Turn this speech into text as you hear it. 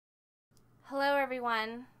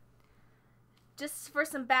everyone. Just for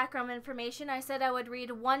some background information, I said I would read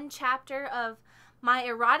one chapter of my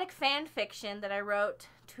erotic fan fiction that I wrote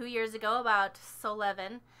 2 years ago about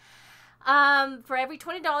Lavellan. For every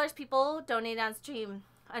 $20 people donate on stream.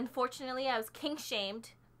 Unfortunately, I was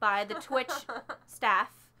kink-shamed by the Twitch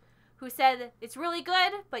staff, who said it's really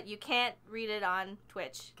good, but you can't read it on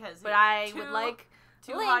Twitch. But I would like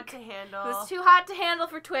too hot to handle. It was too hot to handle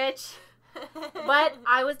for Twitch. But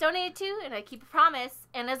I was donated to, and I keep a promise.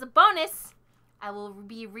 And as a bonus, I will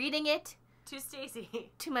be reading it to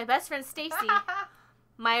Stacy, to my best friend Stacy,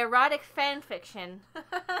 my erotic fan fiction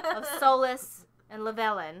of Solas and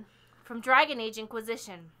Lavellan from Dragon Age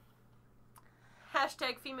Inquisition.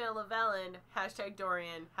 Hashtag female Lavellan, hashtag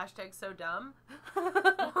Dorian, hashtag so dumb.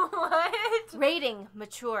 What? Rating,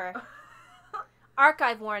 mature.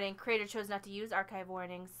 Archive warning, creator chose not to use archive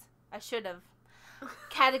warnings. I should have.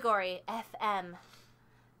 Category, FM.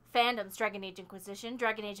 Fandoms, Dragon Age Inquisition,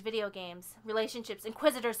 Dragon Age video games. Relationships,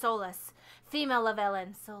 Inquisitor Solas, female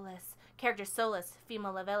Lavellan, Solas. Character Solas,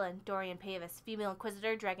 female Lavellan, Dorian Pavis. Female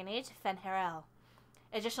Inquisitor, Dragon Age, fen'harel.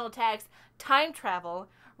 Additional tags, time travel,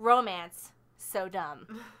 romance, so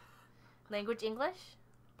dumb. Language English,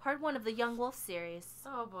 part 1 of the Young Wolf series.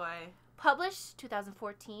 Oh boy. Published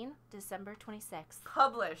 2014, December 26th.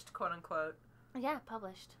 Published, quote unquote. Yeah,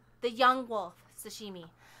 published. The Young Wolf, sashimi.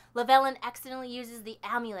 Lavellan accidentally uses the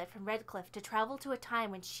amulet from Redcliffe to travel to a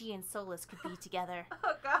time when she and Solas could be together.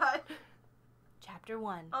 Oh god. Chapter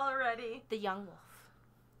 1. Already. The Young Wolf.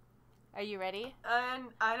 Are you ready?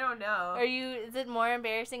 I don't know. Is it more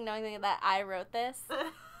embarrassing knowing that I wrote this?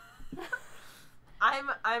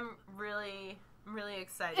 I'm really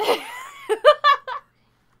excited.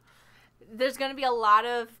 There's going to be a lot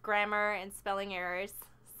of grammar and spelling errors,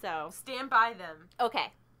 so stand by them.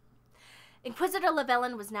 Okay. Inquisitor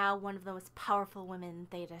Lavellan was now one of the most powerful women in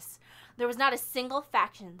Thedas. There was not a single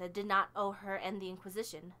faction that did not owe her and the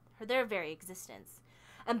Inquisition their very existence.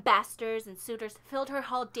 Ambassadors and suitors filled her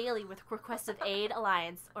hall daily with requests of aid,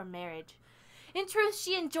 alliance, or marriage. In truth,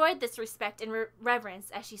 she enjoyed this respect and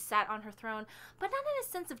reverence as she sat on her throne, but not in a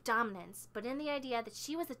sense of dominance, but in the idea that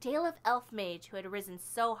she was a Dale elf mage who had risen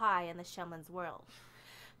so high in the Shemlin's world.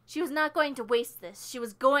 She was not going to waste this. She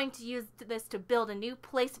was going to use this to build a new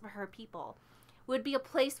place for her people. It would be a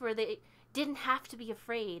place where they didn't have to be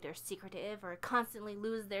afraid or secretive or constantly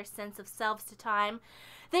lose their sense of selves to time.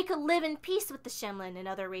 They could live in peace with the Shemlin and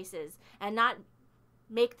other races and not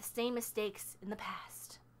make the same mistakes in the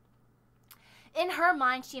past. In her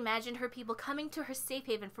mind, she imagined her people coming to her safe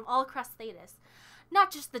haven from all across Thedas. Not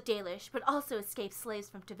just the Dalish, but also escaped slaves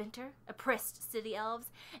from Tevinter, oppressed city elves,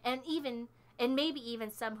 and maybe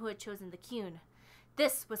even some who had chosen the Qun.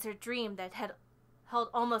 This was her dream that had held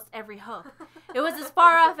almost every hope. It was as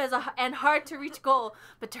far off and hard to reach goal,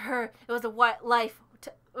 but to her, it was a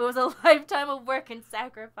lifetime of work and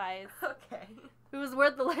sacrifice. Okay. It was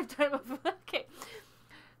worth a lifetime of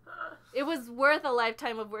It was worth a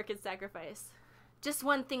lifetime of work and sacrifice. Just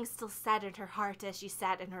one thing still saddened her heart as she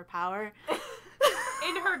sat in her power.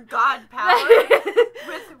 In her god power?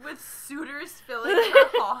 with suitors filling her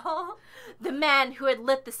hall? The man who had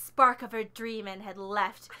lit the spark of her dream and had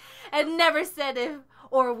left, and never said if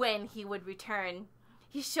or when he would return.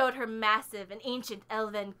 He showed her massive and ancient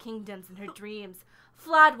elven kingdoms in her dreams,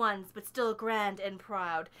 flawed ones, but still grand and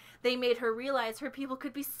proud. They made her realize her people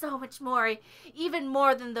could be so much more, even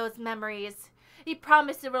more than those memories. He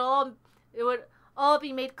promised it would all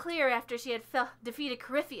be made clear after she had defeated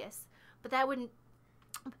Corypheus, but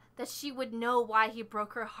that she would know why he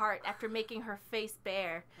broke her heart after making her face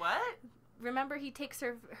bare. What? Remember he takes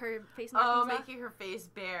her face markings off? off? Making her face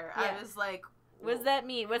bare. Yeah. I was like, what does that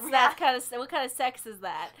mean? What kind of sex is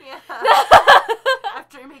that? Yeah.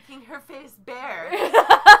 After making her face bare.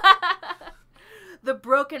 The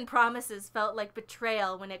broken promises felt like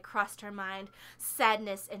betrayal when it crossed her mind.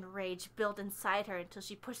 Sadness and rage built inside her until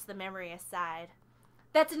she pushed the memory aside.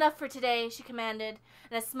 That's enough for today, she commanded,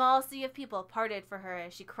 and a small sea of people parted for her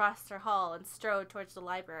as she crossed her hall and strode towards the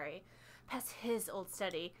library, past his old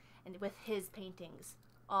study, and with his paintings,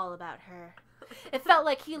 all about her. It felt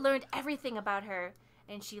like he learned everything about her,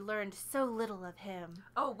 and she learned so little of him.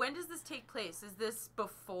 Oh, when does this take place? Is this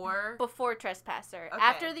before? Before Trespasser. Okay.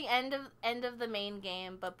 After the end of the main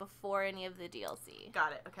game, but before any of the DLC.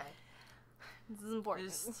 Got it, okay. This is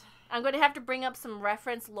important. I'm going to have to bring up some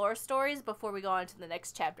reference lore stories before we go on to the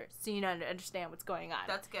next chapter, so you know to understand what's going on.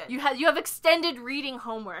 That's good. You have extended reading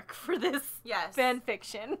homework for this fan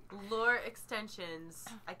fiction. Lore extensions.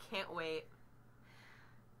 I can't wait.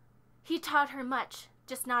 He taught her much,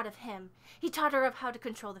 just not of him. He taught her of how to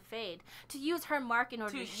control the Fade, to use her mark in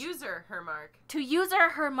order to use her mark. To use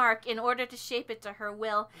her mark in order to shape it to her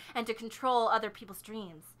will and to control other people's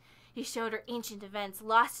dreams. He showed her ancient events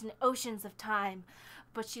lost in oceans of time,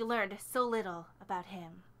 but she learned so little about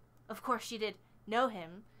him. Of course, she did know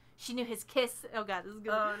him. She knew his kiss. Oh God, this is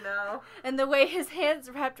good. Oh no! And the way his hands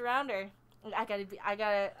wrapped around her. I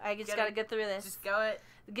just gotta get through this. Just go it.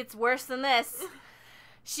 It gets worse than this.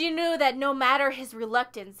 She knew that no matter his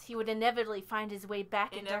reluctance, he would inevitably find his way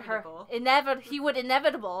back into her. He would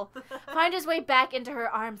inevitably find his way back into her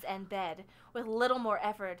arms and bed with little more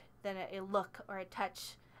effort than a look or a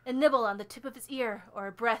touch. A nibble on the tip of his ear or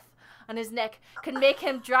a breath on his neck could make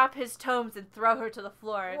him drop his tomes and throw her to the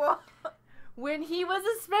floor. Whoa. When he was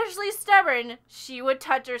especially stubborn, she would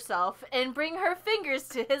touch herself and bring her fingers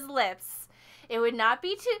to his lips. It would not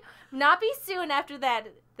be soon after that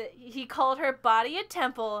he called her body a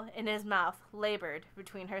temple and his mouth labored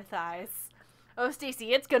between her thighs. Oh,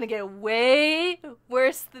 Stacy, it's gonna get way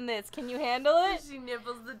worse than this. Can you handle it? She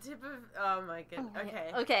nibbles the tip of... Oh my goodness.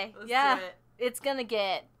 Okay. Okay, Let's yeah. do it. It's gonna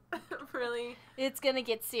get... Really? It's gonna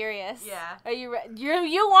get serious. Yeah. Are you ready?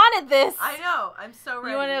 You wanted this. I know. I'm so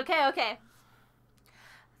ready. You wanted... Okay.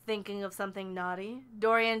 Thinking of something naughty,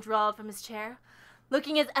 Dorian drawled from his chair.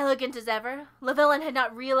 Looking as elegant as ever, Lavellan had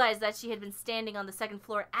not realized that she had been standing on the second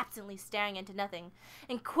floor absently staring into nothing,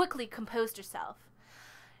 and quickly composed herself.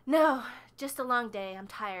 No, just a long day. I'm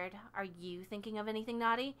tired. Are you thinking of anything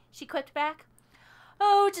naughty? She quipped back.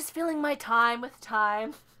 Oh, just filling my time with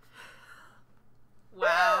time.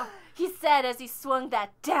 Wow. He said as he swung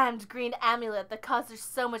that damned green amulet that caused her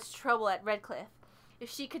so much trouble at Redcliffe. If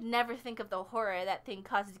she could never think of the horror that thing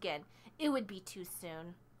caused again, it would be too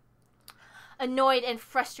soon. Annoyed and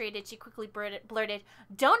frustrated, she quickly blurted,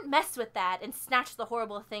 "Don't mess with that," and snatched the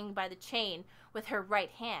horrible thing by the chain with her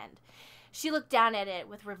right hand. She looked down at it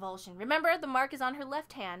with revulsion. Remember, the mark is on her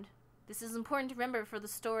left hand. This is important to remember for the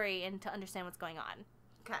story and to understand what's going on.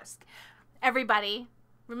 Okay. Everybody,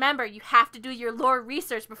 remember, you have to do your lore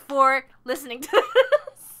research before listening to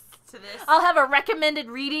this. I'll have a recommended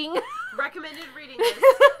reading. Recommended reading this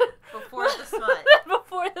before the smut.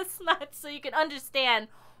 Before the smut, so you can understand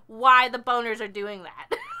why the boners are doing that.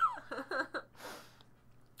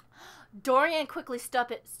 Dorian quickly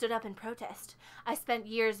stood up in protest. I spent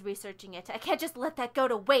years researching it. I can't just let that go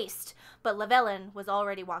to waste. But Lavellan was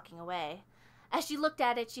already walking away. As she looked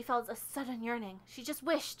at it, she felt a sudden yearning. She just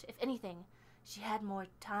wished, if anything, she had more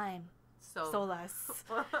time. Solas.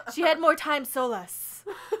 She had more time, Solas.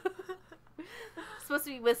 Supposed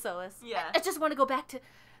to be with Solas. Yeah. I just want to go back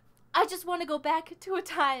to a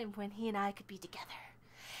time when he and I could be together.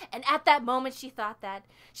 And at that moment, she thought that.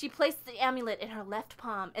 She placed the amulet in her left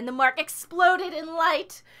palm, and the mark exploded in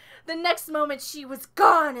light. The next moment, she was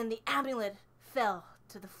gone, and the amulet fell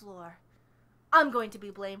to the floor. I'm going to be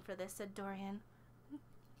blamed for this, said Dorian.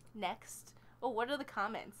 Next. Oh, what are the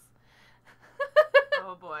comments?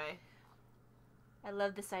 Oh, boy. I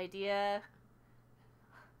love this idea.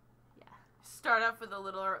 Yeah. Start off with a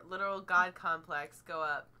literal god complex. Go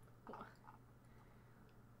up.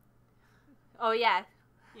 Oh, yeah.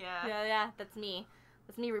 Yeah. Yeah, that's me.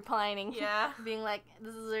 That's me repining. Yeah. Being like,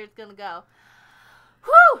 this is where it's gonna go.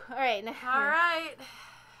 Whew! Alright.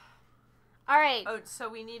 Alright. Oh, so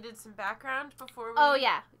we needed some background before we... Oh,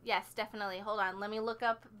 yeah. Yes, definitely. Hold on. Let me look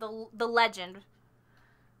up the legend.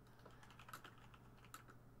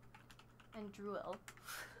 And Druil.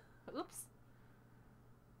 Oops.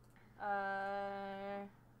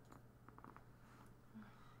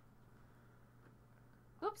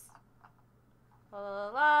 Oops. La la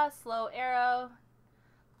la, slow arrow,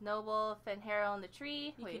 noble fen'harel in the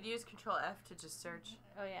tree. You could use Control F to just search.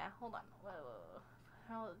 Oh yeah, hold on.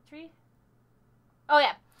 Whoa. Tree? Oh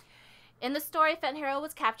yeah. In the story, Fen'harel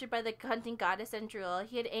was captured by the hunting goddess Andruil.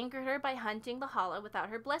 He had angered her by hunting the Hollow without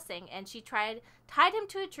her blessing, and she tied him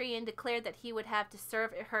to a tree and declared that he would have to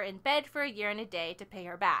serve her in bed for a year and a day to pay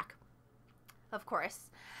her back. Of course.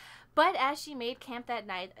 But as she made camp that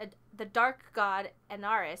night, the dark god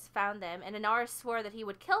Anaris found them, and Anaris swore that he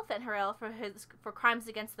would kill Fen'harel for crimes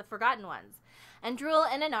against the Forgotten Ones. Andruil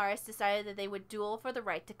and Anaris decided that they would duel for the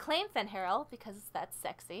right to claim Fen'harel, because that's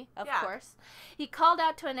sexy, of course. He called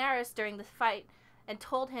out to Anaris during the fight and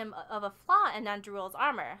told him of a flaw in Andruil's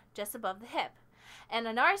armor, just above the hip. And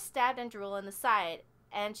Anaris stabbed Andruil in the side,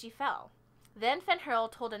 and she fell. Then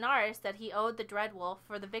fen'harel told Anaris that he owed the Dreadwolf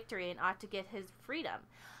for the victory and ought to get his freedom.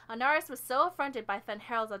 Anaris was so affronted by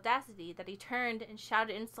fen'harel's audacity that he turned and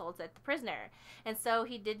shouted insults at the prisoner, and so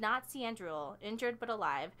he did not see Andruil, injured but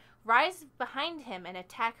alive, rise behind him and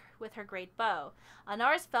attack with her great bow.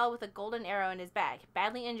 Anaris fell with a golden arrow in his back,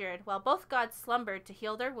 badly injured. While both gods slumbered to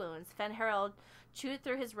heal their wounds, fen'harel chewed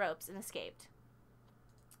through his ropes and escaped.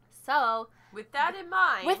 So, with that in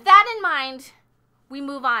mind, we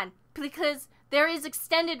move on, because there is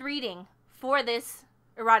extended reading for this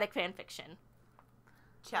erotic fanfiction.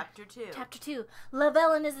 Chapter 2. Chapter 2.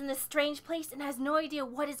 Lavellan is in this strange place and has no idea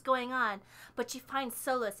what is going on, but she finds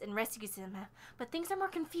Solas and rescues him. But things are more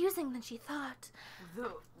confusing than she thought.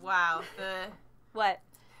 What? But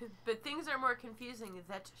things are more confusing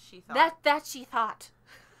than she thought. That she thought.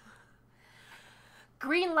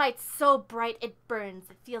 Green light so bright it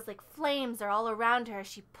burns. It feels like flames are all around her.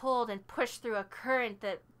 She pulled and pushed through a current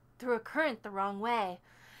the wrong way.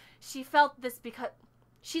 She's felt this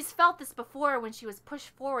before when she was pushed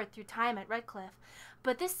forward through time at Redcliffe,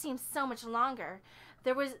 but this seems so much longer.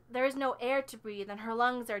 There is no air to breathe, and her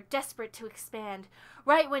lungs are desperate to expand.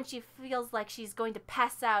 Right when she feels like she's going to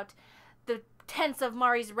pass out, the tense of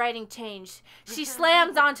Mari's writing changed. She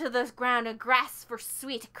slams onto the ground and grasps for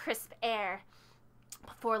sweet, crisp air.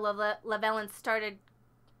 Before Lavellan started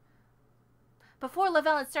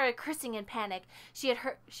cursing in panic, she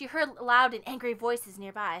heard loud and angry voices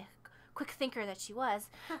nearby. Quick thinker that she was,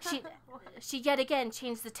 she yet again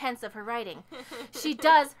changed the tense of her writing. She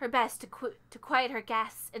does her best to quiet her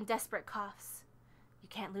gasps and desperate coughs. You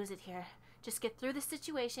can't lose it here. Just get through the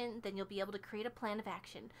situation, then you'll be able to create a plan of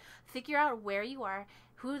action. Figure out where you are,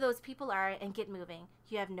 who those people are, and get moving.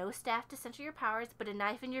 You have no staff to center your powers, but a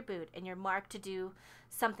knife in your boot and your mark to do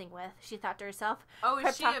something with, she thought to herself. Oh,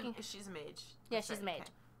 she's a mage? Yeah, she's a mage.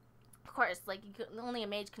 Okay. Of course, only a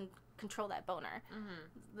mage can control that boner.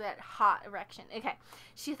 Mm-hmm. That hot erection. Okay.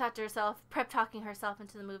 She thought to herself, prep talking herself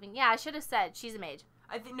into the moving. Yeah, I should have said she's a mage.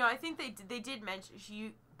 I think they did mention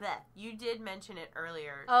you did mention it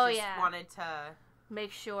earlier. Oh, just yeah. Wanted to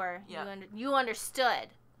make sure you understood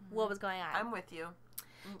what was going on. I'm with you.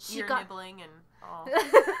 You're nibbling and all.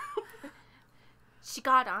 She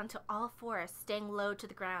got onto all fours, staying low to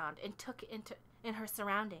the ground, and took in her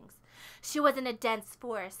surroundings. She was in a dense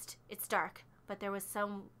forest. It's dark, but there was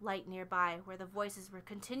some light nearby where the voices were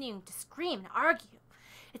continuing to scream and argue.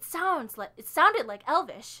 It sounded like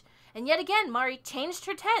Elvish, and yet again Mari changed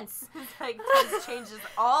her tense. Tense changes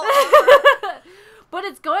all over. But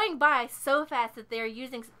it's going by so fast that they are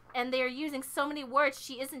using so many words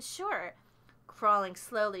she isn't sure. Crawling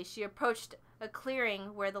slowly, she approached a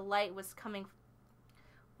clearing where the light was coming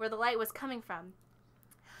from.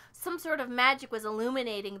 Some sort of magic was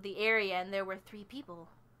illuminating the area, and there were 3 people.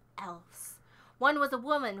 Elves. One was a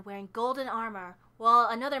woman wearing golden armor, while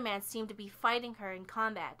another man seemed to be fighting her in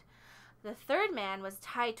combat. The third man was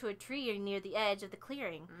tied to a tree near the edge of the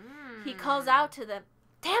clearing. He calls out to them.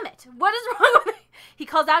 Damn it! What is wrong with me? He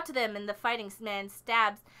calls out to them, and the fighting man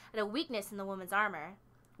stabs at a weakness in the woman's armor.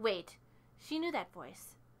 Wait. She knew that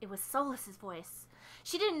voice. It was Solas's voice.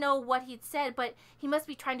 She didn't know what he'd said, but he must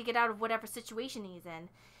be trying to get out of whatever situation he's in.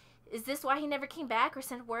 Is this why he never came back or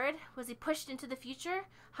sent word? Was he pushed into the future?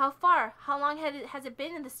 How far? How long has it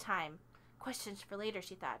been in this time? Questions for later,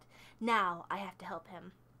 she thought. Now I have to help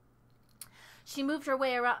him. She moved her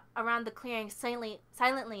way around the clearing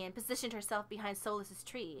silently and positioned herself behind Solas's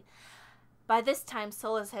tree. By this time,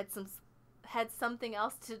 Solas had something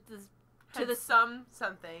else to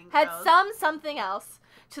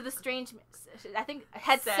the strange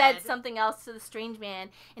man,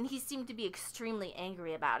 and he seemed to be extremely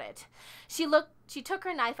angry about it. She took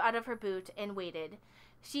her knife out of her boot and waited.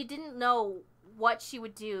 She didn't know what she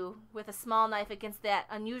would do with a small knife against that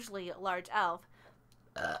unusually large elf.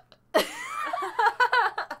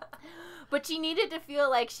 But she needed to feel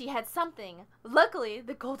like she had something. Luckily,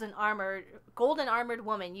 the golden armored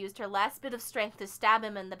woman used her last bit of strength to stab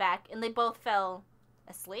him in the back, and they both fell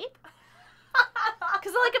asleep.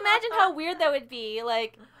 Because, imagine how weird that would be.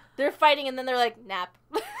 They're fighting, and then they're like, nap.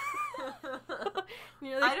 I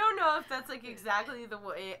don't know if that's, exactly the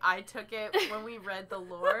way I took it when we read the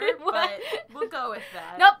lore, but we'll go with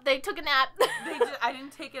that. Nope, they took a nap. I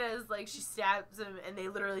didn't take it as, she stabs him, and they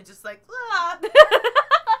literally just, ah!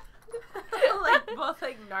 Both,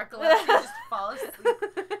 narcolepsy, just fall asleep.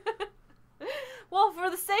 Well, for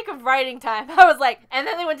the sake of writing time, I was like, and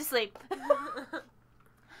then they went to sleep.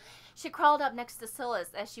 She crawled up next to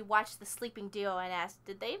Solas as she watched the sleeping duo and asked,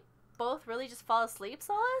 did they both really just fall asleep,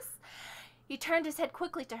 Solas? He turned his head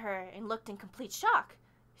quickly to her and looked in complete shock.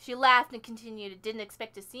 She laughed and continued, "Didn't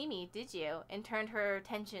expect to see me, did you?" and turned her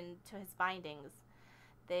attention to his bindings.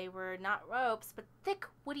 They were not ropes, but thick,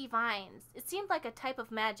 woody vines. It seemed like a type of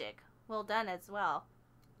magic. Well done as well.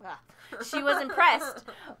 Ugh. She was impressed,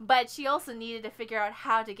 but she also needed to figure out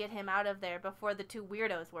how to get him out of there before the two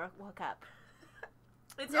weirdos woke up.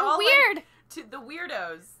 They're all weird. Like, to the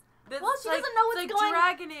weirdos. Well, she doesn't know what's going on.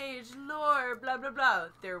 Dragon Age lore, blah blah blah.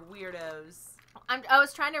 They're weirdos. I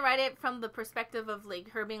was trying to write it from the perspective of, like,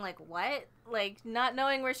 her being like, what? Like, not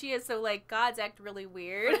knowing where she is, so, like, gods act really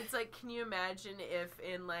weird. But it's like, can you imagine if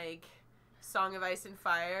in, like, Song of Ice and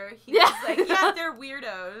Fire, he was like, yeah, they're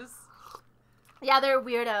weirdos. Yeah, they're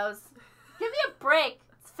weirdos. Give me a break.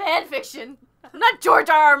 It's fan fiction. I'm not George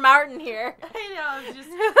R.R. Martin here. I know, I'm just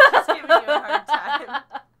giving you a hard time.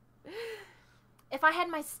 If I had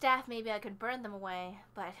my staff, maybe I could burn them away,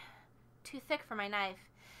 but too thick for my knife.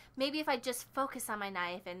 Maybe if I just focus on my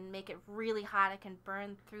knife and make it really hot, I can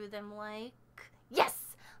burn through them like...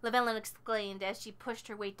 Yes! Lavellan exclaimed as she pushed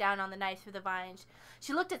her weight down on the knife through the vines.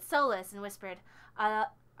 She looked at Solas and whispered,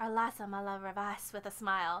 Arlasa Malaravas, with a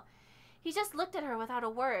smile. He just looked at her without a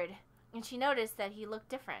word, and she noticed that he looked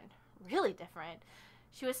different. Really different.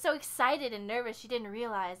 She was so excited and nervous she didn't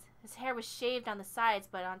realize. His hair was shaved on the sides,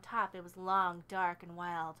 but on top it was long, dark, and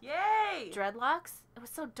wild. Yay! Dreadlocks? It was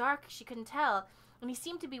so dark she couldn't tell, and he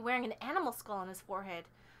seemed to be wearing an animal skull on his forehead.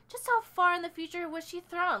 Just how far in the future was she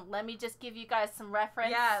thrown? Let me just give you guys some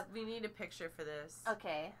reference. Yeah, we need a picture for this.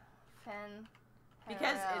 Okay.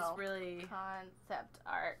 Because it's really... Concept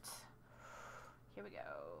art. Here we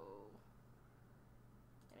go.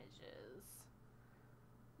 Images.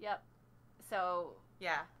 Yep. So...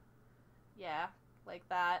 Yeah, like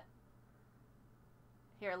that.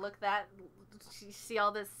 Here, look that. You see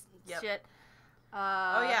all this shit?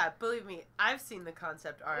 Oh yeah, believe me, I've seen the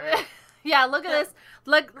concept art. Yeah, look at this.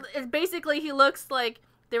 Look, it's basically he looks like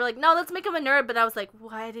they were like, no, let's make him a nerd. But I was like,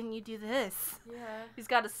 why didn't you do this? Yeah, he's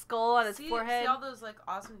got a skull on his forehead. See all those like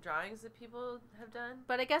awesome drawings that people have done.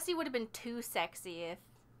 But I guess he would have been too sexy if,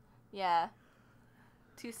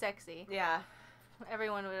 too sexy. Yeah,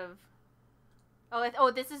 everyone would have.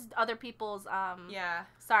 This is other people's.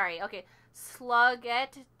 Sorry. Okay,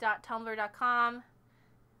 slugget.tumblr.com.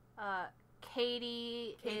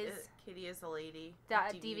 Katie is a lady.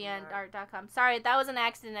 Deviantart.com. Sorry, that was an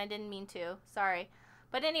accident. I didn't mean to. Sorry.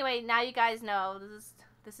 But anyway, now you guys know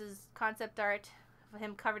this is concept art of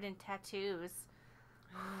him covered in tattoos.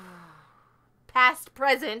 Past,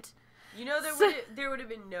 present. You know there would have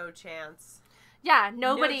been no chance. Yeah,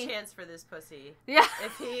 nobody. No chance for this pussy. Yeah.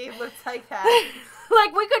 If he looked like that.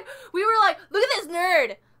 Like we were like, look at this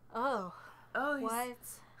nerd. Oh. What?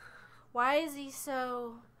 Why is he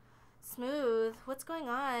so smooth? What's going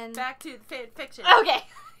on? Back to fan fiction. Okay.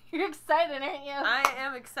 You're excited, aren't you? I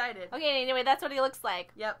am excited. Okay, anyway, that's what he looks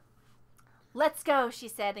like. Yep. Let's go, she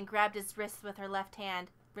said, and grabbed his wrist with her left hand.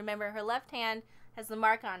 Remember, her left hand has the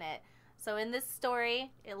mark on it. So in this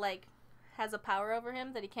story, it, like, has a power over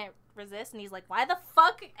him that he can't resist, and he's like, why the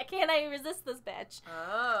fuck can't I resist this bitch?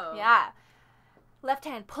 Oh. Yeah. Left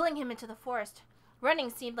hand pulling him into the forest. Running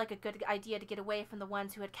seemed like a good idea to get away from the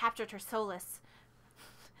ones who had captured her Solas.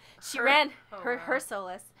 Her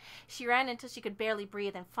Solas. She ran until she could barely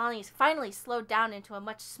breathe and finally slowed down into a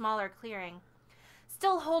much smaller clearing.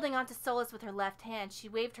 Still holding onto Solas with her left hand, she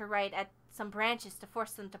waved her right at some branches to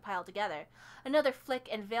force them to pile together. Another flick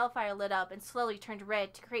and Veilfire lit up and slowly turned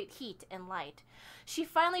red to create heat and light. She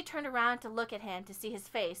finally turned around to look at him to see his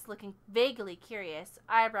face, looking vaguely curious,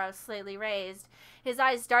 eyebrows slightly raised. His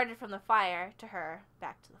eyes darted from the fire to her,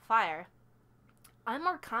 back to the fire. I'm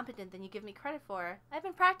more competent than you give me credit for. I've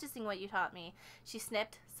been practicing what you taught me, she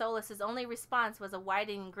snipped. Solas's only response was a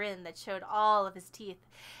widening grin that showed all of his teeth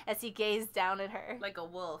as he gazed down at her. Like a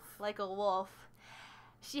wolf. Like a wolf.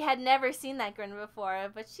 She had never seen that grin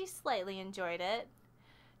before, but she slightly enjoyed it.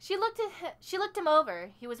 She looked him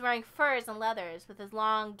over. He was wearing furs and leathers, with his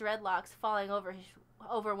long dreadlocks falling over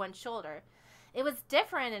one shoulder. It was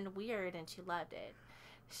different and weird, and she loved it.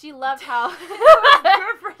 She loved how... It was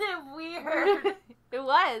different and weird. It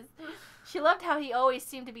was. She loved how he always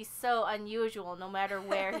seemed to be so unusual, no matter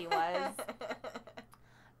where he was.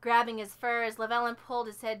 Grabbing his furs, Lavellan pulled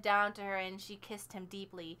his head down to her, and she kissed him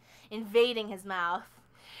deeply, invading his mouth.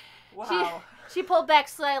 Wow. She pulled back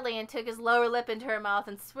slightly and took his lower lip into her mouth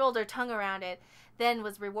and swirled her tongue around it, then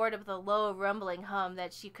was rewarded with a low, rumbling hum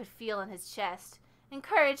that she could feel in his chest.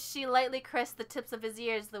 Encouraged, she lightly caressed the tips of his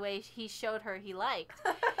ears the way he showed her he liked.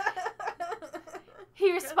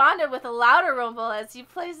 He responded with a louder rumble as he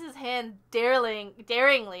placed his hand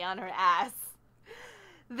daringly on her ass.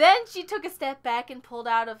 Then she took a step back and pulled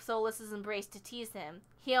out of Solas's embrace to tease him.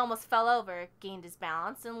 He almost fell over, gained his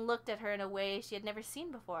balance, and looked at her in a way she had never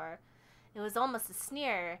seen before. It was almost a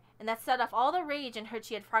sneer, and that set off all the rage and hurt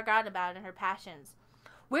she had forgotten about in her passions.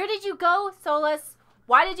 "Where did you go, Solas?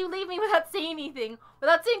 Why did you leave me without saying anything?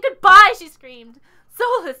 Without saying goodbye?" she screamed.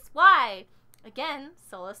 "Solas, why?" Again,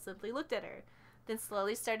 Solas simply looked at her, then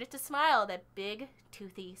slowly started to smile, that big,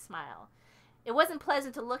 toothy smile. It wasn't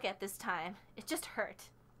pleasant to look at this time. It just hurt.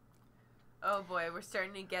 Oh boy, we're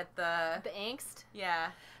starting to get the angst?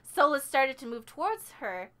 Yeah. Solas started to move towards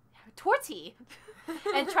he,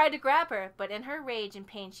 and tried to grab her, but in her rage and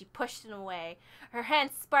pain, she pushed him away. Her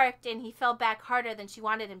hand sparked, and he fell back harder than she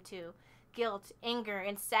wanted him to. Guilt, anger,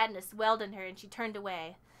 and sadness welled in her, and she turned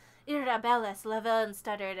away. "Solas and Lavellan,"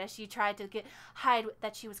 stuttered as she tried to hide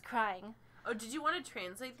that she was crying. Oh, did you want to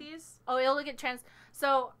translate these? Oh, it'll get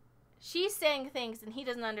So, she's saying things, and he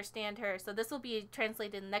doesn't understand her, so this will be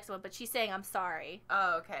translated in the next one, but she's saying, "I'm sorry."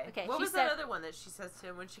 Oh, okay. Okay. What was that other one that she says to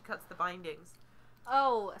him when she cuts the bindings?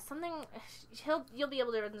 Oh, something. You'll be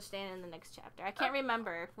able to understand in the next chapter. I can't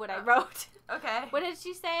remember what I wrote. Okay. What did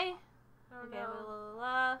she say? I don't Okay, know. blah, blah,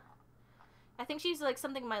 blah. I think she's like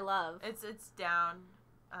something my love. It's down.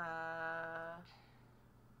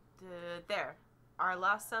 There.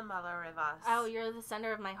 Arlasa malarevas. Oh, you're the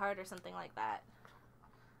center of my heart, or something like that,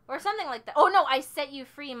 or something like that. Oh no, I set you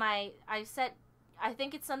free. I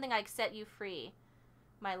think it's something like "set you free,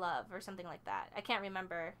 my love," or something like that. I can't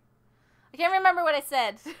remember. I can't remember what I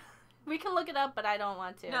said. We can look it up, but I don't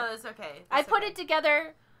want to. No, that's okay. I put it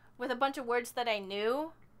together with a bunch of words that I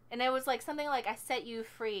knew, and it was like something like "I set you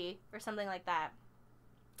free" or something like that.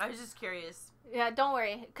 I was just curious. Yeah, don't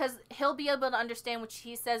worry, because he'll be able to understand what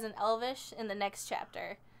he says in Elvish in the next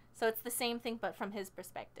chapter. So it's the same thing, but from his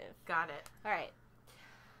perspective. Got it. All right.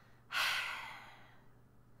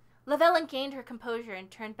 Lavellan gained her composure and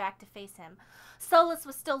turned back to face him. Solas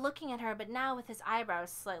was still looking at her, but now with his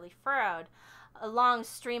eyebrows slightly furrowed. A long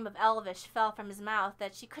stream of Elvish fell from his mouth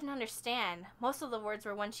that she couldn't understand. Most of the words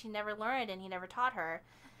were ones she never learned and he never taught her.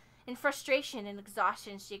 In frustration and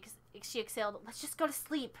exhaustion, she exhaled, "Let's just go to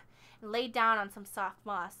sleep," and lay down on some soft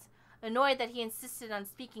moss. Annoyed that he insisted on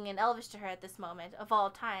speaking in Elvish to her at this moment, of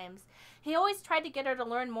all times. He always tried to get her to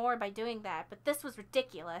learn more by doing that, but this was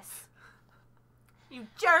ridiculous. "You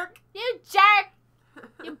jerk! You jerk!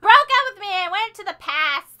 You broke up with me and went to the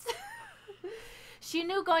past!" She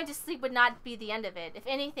knew going to sleep would not be the end of it. If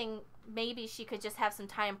anything, maybe she could just have some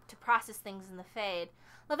time to process things in the Fade.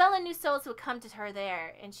 Lavellan knew Solas would come to her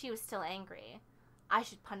there, and she was still angry. I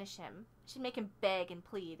should punish him. I should make him beg and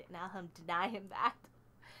plead, and I'll deny him that.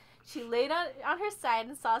 She laid on her side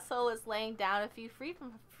and saw Solas laying down a few feet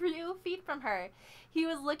from her. He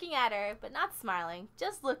was looking at her, but not smiling,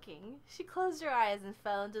 just looking. She closed her eyes and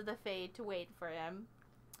fell into the Fade to wait for him.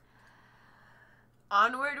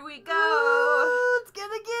 Onward we go! Ooh, it's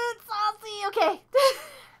gonna get saucy! Okay.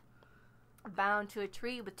 Bound to a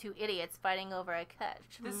tree with two idiots fighting over a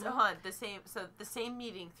catch. The same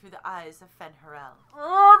meeting through the eyes of fen'harel.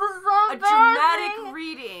 Oh, this is so A embarrassing. dramatic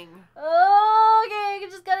reading. Oh, okay, I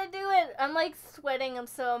just gotta do it. I'm like sweating. I'm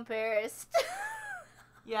so embarrassed.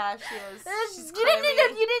 Yeah, she is. She's You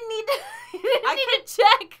didn't need to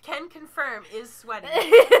check. Can confirm is sweating.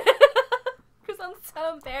 Because I'm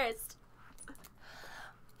so embarrassed.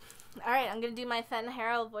 All right, I'm gonna do my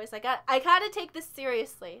fen'harel voice. I gotta take this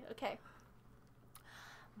seriously. Okay.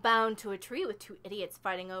 Bound to a tree with two idiots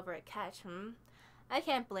fighting over a catch. I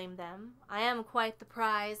can't blame them. I am quite the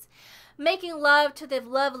prize. Making love to the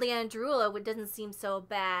lovely Andrula doesn't seem so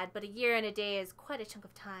bad, but a year and a day is quite a chunk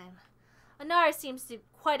of time. Anar seems to be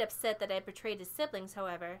quite upset that I betrayed his siblings,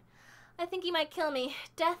 however. I think he might kill me.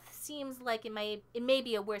 Death seems like it may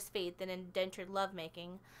be a worse fate than indentured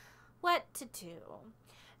lovemaking. What to do?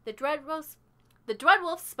 The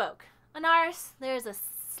Dreadwolf spoke. Anar, there's a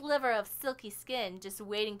sliver of silky skin just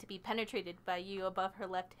waiting to be penetrated by you above her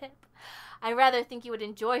left hip. I rather think you would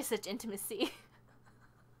enjoy such intimacy.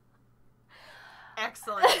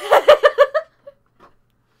 Excellent.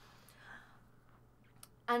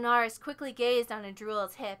 Anaris quickly gazed on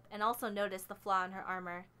Andrula's hip and also noticed the flaw in her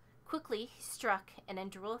armor. Quickly, he struck, and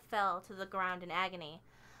Andrula fell to the ground in agony.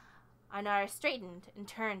 Anaris straightened and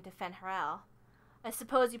turned to fen'harel. I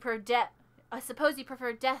suppose you prefer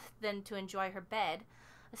death than to enjoy her bed.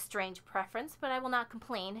 A strange preference, but I will not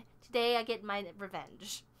complain. Today I get my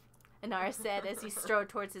revenge, Anar said as he strode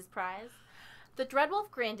towards his prize. The Dreadwolf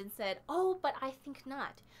grinned and said, "Oh, but I think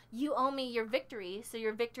not. You owe me your victory, so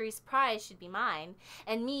your victory's prize should be mine.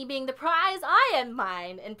 And me being the prize, I am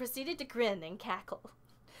mine," and proceeded to grin and cackle.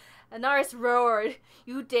 Anaris roared,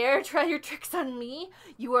 "You dare try your tricks on me?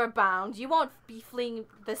 You are bound. You won't be fleeing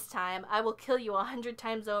this time. I will kill you 100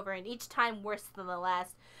 times over, and each time worse than the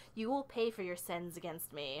last. You will pay for your sins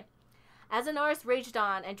against me." As Anaris raged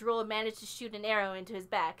on, Andrula managed to shoot an arrow into his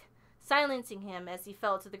back, silencing him as he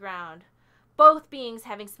fell to the ground. Both beings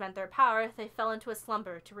having spent their power, they fell into a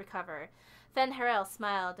slumber to recover. fen'harel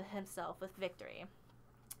smiled to himself with victory.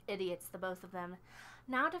 Idiots, the both of them.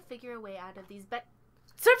 Now to figure a way out of these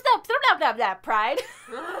pride,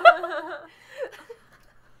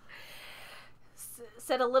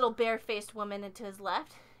 said a little bare-faced woman to his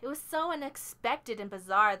left. It was so unexpected and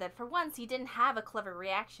bizarre that for once he didn't have a clever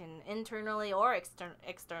reaction, internally or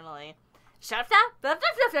externally.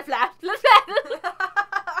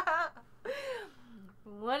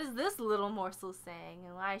 What is this little morsel saying,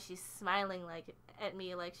 and why is she smiling at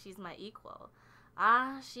me like she's my equal?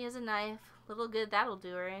 Ah, she has a knife. Little good that'll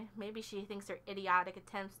do her. Maybe she thinks her idiotic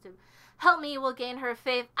attempts to help me will gain her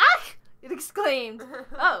faith. Ah! It exclaimed.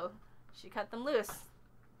 Oh, she cut them loose.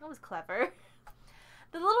 That was clever.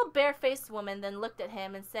 The little bare-faced woman then looked at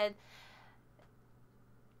him and said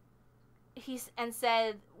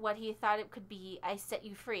what he thought it could be. "I set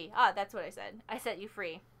you free." Ah, that's what I said. "I set you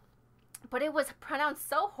free." But it was pronounced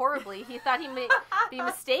so horribly, he thought he may be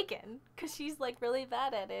mistaken. Because she's, really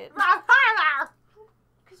bad at it.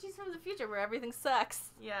 Because she's from the future where everything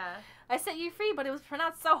sucks. Yeah. "I set you free," but it was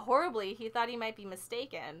pronounced so horribly, he thought he might be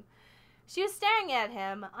mistaken. She was staring at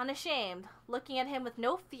him, unashamed, looking at him with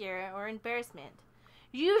no fear or embarrassment.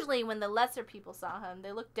 Usually when the lesser people saw him,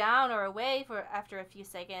 they looked down or away after a few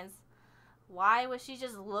seconds. Why was she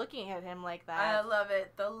just looking at him like that? I love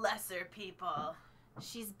it. The lesser people.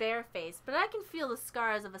 She's barefaced, but I can feel the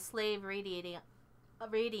scars of a slave radiating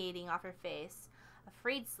off her face. A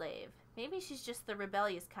freed slave. Maybe she's just the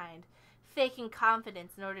rebellious kind, faking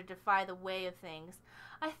confidence in order to defy the way of things.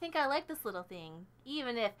 I think I like this little thing,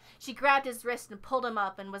 even if she grabbed his wrist and pulled him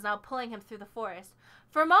up and was now pulling him through the forest.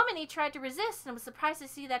 For a moment he tried to resist and was surprised to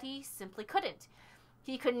see that he simply couldn't.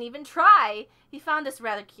 He couldn't even try. He found this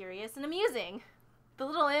rather curious and amusing. The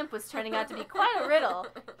little imp was turning out to be quite a riddle.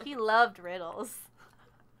 He loved riddles.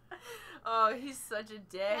 Oh, he's such a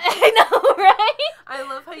dick. I know, right? I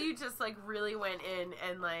love how you just, really went in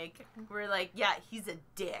and, we're like, yeah, he's a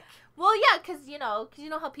dick. Well, yeah, because you know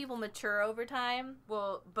how people mature over time?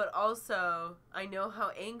 Well, but also, I know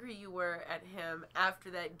how angry you were at him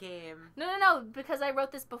after that game. No, because I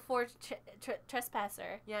wrote this before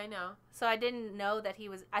Trespasser. Yeah, I know. So I didn't know that he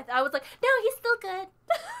was... I was like, no, he's still good.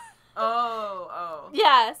 Oh.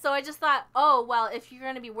 Yeah, so I just thought, oh, well, if you're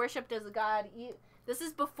going to be worshipped as a god... This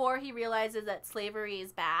is before he realizes that slavery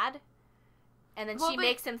is bad. And then she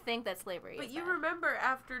makes him think that slavery is bad. But you remember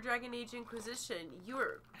after Dragon Age Inquisition, you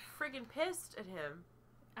were friggin' pissed at him.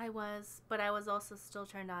 I was, but I was also still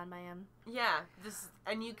turned on by him. Yeah,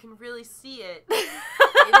 and you can really see it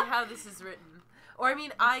in how this is written. Or, I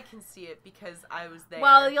mean, I can see it because I was there.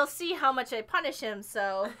 Well, you'll see how much I punish him,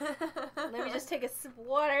 so... Let me just take a sip of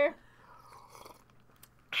water.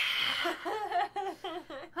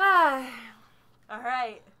 All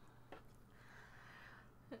right.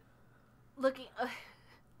 Looking...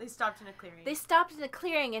 They stopped in a clearing. They stopped in a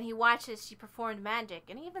clearing, and he watched as she performed magic,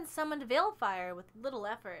 and even summoned Veilfire with little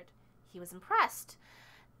effort. He was impressed.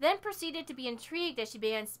 Then proceeded to be intrigued as she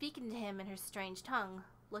began speaking to him in her strange tongue,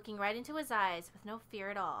 looking right into his eyes with no fear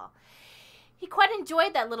at all. He quite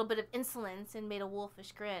enjoyed that little bit of insolence and made a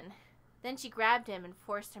wolfish grin. Then she grabbed him and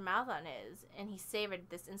forced her mouth on his, and he savored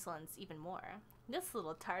this insolence even more. This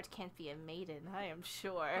little tart can't be a maiden, I am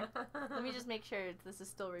sure. Let me just make sure this is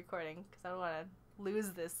still recording, because I don't want to lose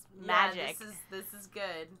this magic. Yeah, this is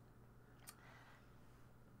good.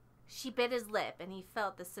 She bit his lip, and he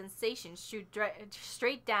felt the sensation shoot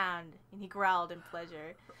straight down, and he growled in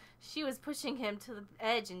pleasure. She was pushing him to the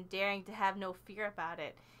edge and daring to have no fear about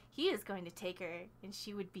it. He is going to take her, and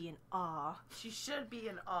she would be in awe. She should be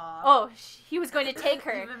in awe. Oh, he was going to take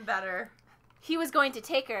her. Even better. He was going to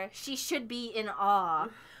take her. She should be in awe.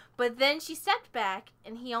 But then she stepped back,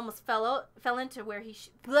 and he almost fell into where he...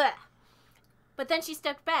 But then she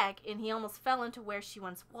stepped back, and he almost fell into where she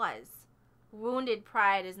once was. Wounded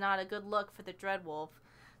pride is not a good look for the Dreadwolf.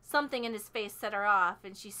 Something in his face set her off,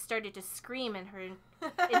 and she started to scream in her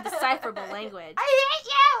indecipherable language. I hate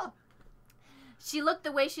you! She looked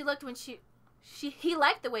the way she looked when he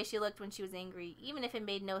liked the way she looked when she was angry, even if it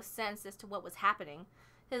made no sense as to what was happening.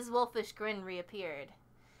 His wolfish grin reappeared.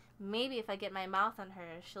 Maybe if I get my mouth on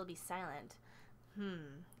her, she'll be silent.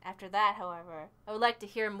 After that, however, I would like to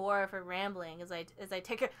hear more of her rambling as I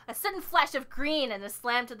take her. A sudden flash of green and a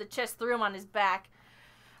slam to the chest threw him on his back.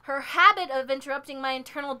 Her habit of interrupting my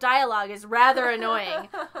internal dialogue is rather annoying.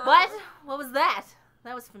 What? What was that?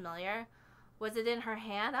 That was familiar. Was it in her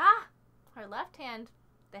hand? Ah, her left hand.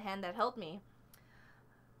 The hand that held me.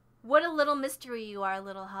 What a little mystery you are,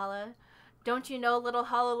 little Hala. Don't you know little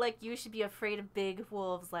Hala like you should be afraid of big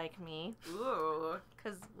wolves like me? Ooh.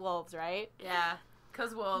 'Cause wolves, right? Yeah,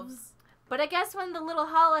 'cause wolves. But I guess when the little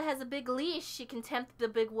Hala has a big leash, she can tempt the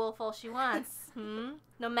big wolf all she wants.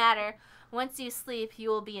 No matter. Once you sleep, you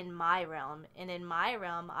will be in my realm. And in my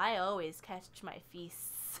realm, I always catch my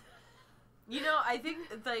feasts. You know, I think,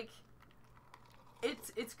 like,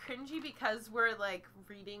 it's cringy because we're, like,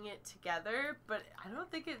 reading it together, but I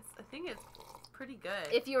think it's pretty good.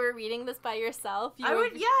 If you were reading this by yourself, yeah.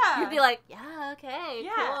 You'd be like, yeah, okay,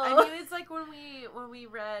 yeah. cool. I mean, it's like when we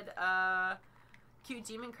read, Cute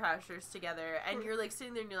Demon Crashers together, and you're like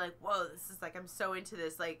sitting there and you're like, whoa, this is like, I'm so into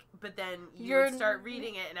this, like, but then you would start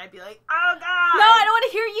reading it and I'd be like, oh god! No, I don't want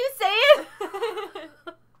to hear you say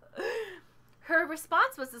it! Her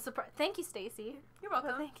response was a surprise. Thank you, Stacy. You're welcome.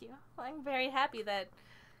 Well, thank you. I'm very happy that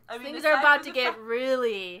things aside are about from to get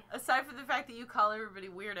really... Aside from the fact that you call everybody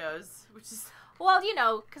weirdos, which is... Well, you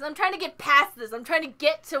know, because I'm trying to get past this. I'm trying to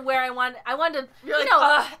get to where I want to, You're you like,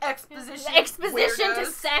 know... exposition Exposition to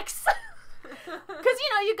weirdos. sex. Because, you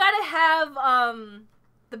know, you gotta have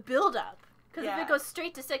the build-up. Because if it goes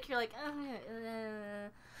straight to sex, you're like,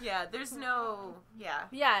 Yeah, there's no... Yeah.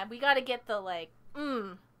 Yeah, we gotta get the, like,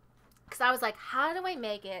 Because I was like, how do I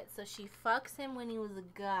make it so she fucks him when he was a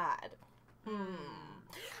god?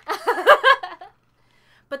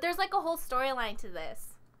 But there's, like, a whole storyline to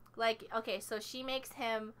this. Like, okay, so she makes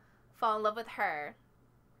him fall in love with her.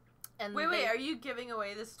 And wait, are you giving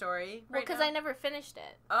away the story? Well, because I never finished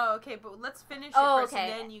it. Oh, okay, but let's finish it first,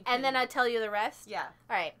 okay. and then you can... And then I'll tell you the rest? Yeah.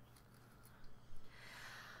 Alright.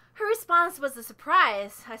 Her response was a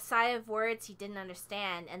surprise, a sigh of words he didn't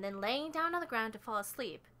understand, and then laying down on the ground to fall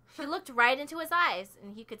asleep. She looked right into his eyes,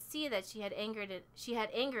 and he could see that she had anger in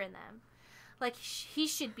them. Like he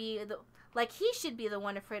should be the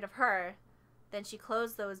one afraid of her. Then she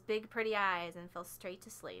closed those big pretty eyes and fell straight to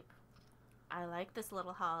sleep. I like this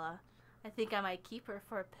little Hala. I think I might keep her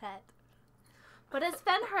for a pet. But as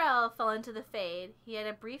fen'harel fell into the fade, he had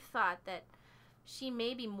a brief thought that she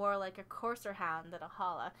may be more like a courser hound than a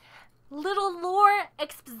Hala. Little lore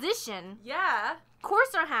exposition. Yeah.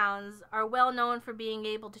 Courser hounds are well known for being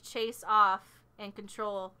able to chase off and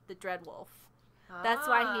control the dreadwolf. That's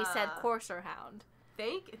why he said courser hound.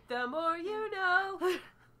 The more you know.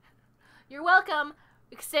 You're welcome.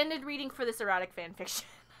 Extended reading for this erotic fanfiction.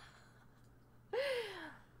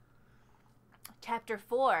 Chapter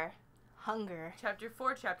 4. Hunger. Chapter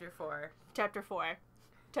 4.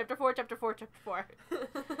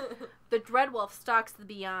 The dreadwolf stalks the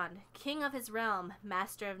beyond. King of his realm.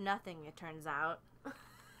 Master of nothing, it turns out. I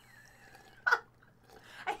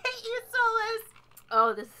hate you, Solas!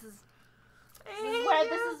 Oh, this is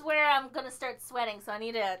where I'm gonna start sweating, so I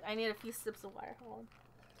need a few sips of water. Hold on.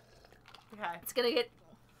 Okay. It's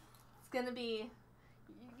gonna be...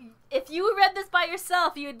 If you read this by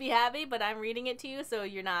yourself, you would be happy, but I'm reading it to you, so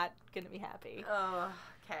you're not gonna be happy. Oh,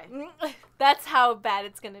 okay. That's how bad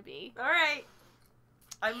it's gonna be. Alright.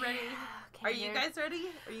 I'm ready. Okay, Are you guys ready?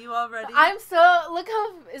 Are you all ready? Look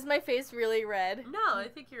how... Is my face really red? No, I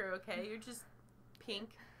think you're okay. You're just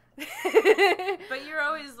pink. But you're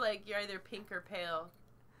always like, you're either pink or pale.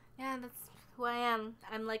 Yeah, that's who I am.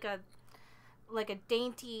 I'm like a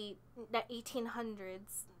dainty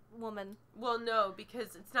 1800s woman. Well, no,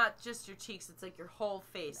 because it's not just your cheeks, it's like your whole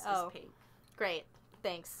face is pink. Great.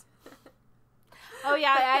 Thanks. Oh,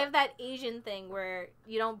 yeah, I have that Asian thing where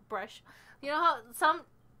you don't brush. You know how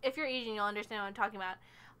if you're Asian, you'll understand what I'm talking about.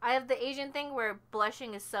 I have the Asian thing where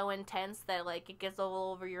blushing is so intense that, like, it gets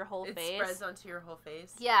all over your whole face. It spreads onto your whole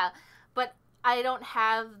face. Yeah, but I don't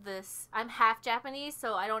have this. I'm half Japanese,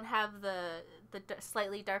 so I don't have the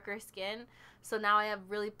slightly darker skin. So now I have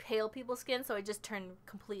really pale people's skin, so I just turn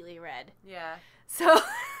completely red. Yeah. So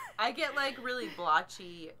I get, like, really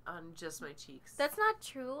blotchy on just my cheeks. That's not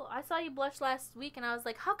true. I saw you blush last week, and I was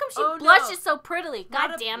like, how come she blushes so prettily?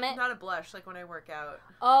 God damn it. Not a blush, like when I work out.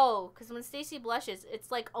 Oh, because when Stacy blushes,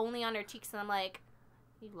 it's, like, only on her cheeks, and I'm like,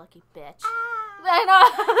 you lucky bitch. I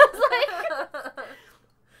know. It's like...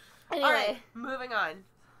 Anyway. All right, moving on.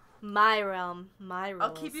 My realm, my rules.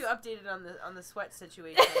 I'll keep you updated on the sweat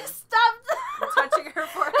situation. Stop! I'm touching her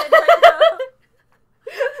forehead right now.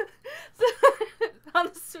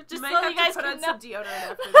 Just you so might have you guys to put can on know. some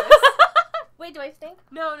deodorant after this. Wait, do I stink?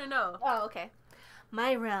 No. Oh, okay.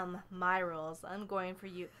 My realm, my rules. I'm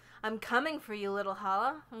coming for you, little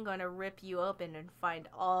Hala. I'm going to rip you open and find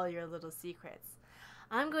all your little secrets.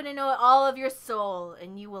 I'm going to know all of your soul,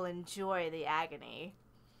 and you will enjoy the agony.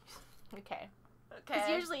 Okay. Because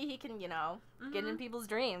usually he can, get in people's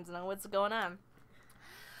dreams and know what's going on.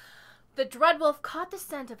 The Dreadwolf caught the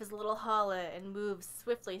scent of his little holla and moved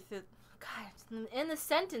swiftly through... God, in the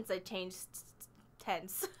sentence I changed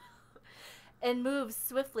tense. And moved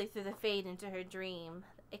swiftly through the fade into her dream.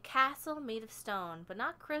 A castle made of stone, but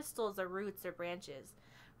not crystals or roots or branches.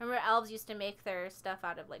 Remember, elves used to make their stuff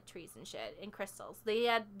out of, trees and shit, and crystals. They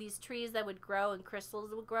had these trees that would grow, and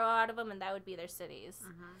crystals would grow out of them, and that would be their cities.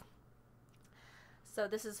 Mm-hmm. So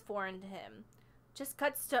this is foreign to him. Just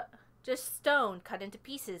stone cut into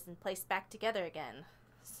pieces and placed back together again.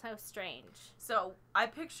 So strange. So I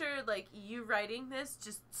picture, you writing this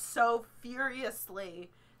just so furiously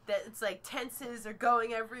that it's, tenses are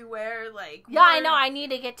going everywhere, Yeah, I know, I need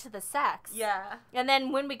to get to the sex. Yeah. And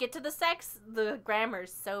then when we get to the sex, the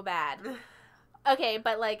grammar's so bad. Okay,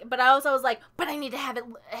 but I also was but I need to have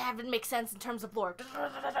it make sense in terms of lore.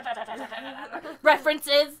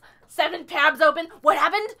 References, 7 tabs open, what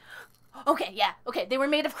happened? Okay, yeah, okay, they were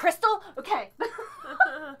made of crystal? Okay.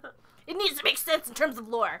 It needs to make sense in terms of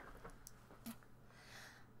lore.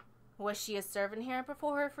 Was she a servant here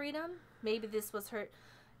before her freedom? Maybe this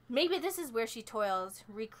is where she toils,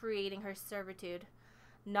 recreating her servitude.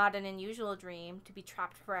 Not an unusual dream, to be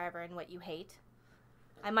trapped forever in what you hate.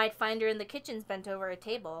 I might find her in the kitchens bent over a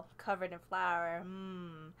table, covered in flour.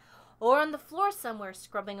 Or on the floor somewhere,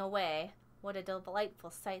 scrubbing away. What a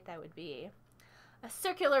delightful sight that would be. A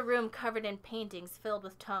circular room covered in paintings filled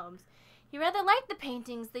with tomes. He rather liked the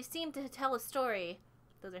paintings. They seemed to tell a story.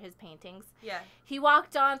 Those are his paintings. Yeah. He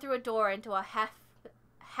walked on through a door into a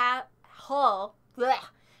hall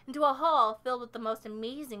filled with the most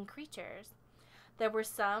amazing creatures. There were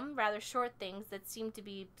some rather short things that seemed to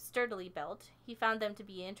be sturdily built. He found them to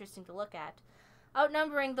be interesting to look at.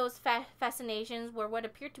 Outnumbering those fascinations were what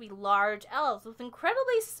appeared to be large elves with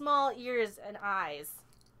incredibly small ears and eyes.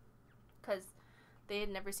 Because they had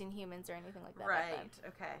never seen humans or anything like that. Right,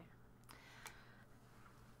 okay.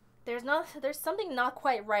 There's something not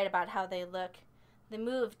quite right about how they look. They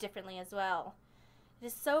move differently as well. It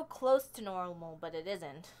is so close to normal, but it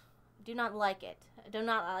isn't. I do not like it. I do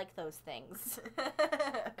not like those things.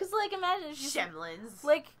 Because, imagine... Shemlins.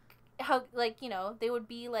 How, they would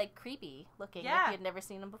be, creepy looking. Yeah. If you had never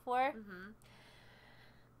seen them before. Mm-hmm.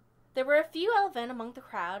 There were a few elven among the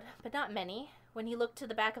crowd, but not many. When he looked to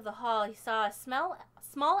the back of the hall, he saw a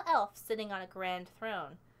small elf sitting on a grand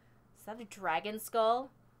throne. Is that a dragon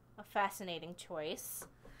skull? A fascinating choice.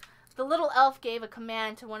 The little elf gave a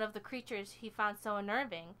command to one of the creatures he found so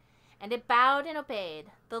unnerving, and it bowed and obeyed.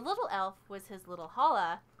 The little elf was his little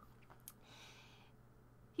Hala.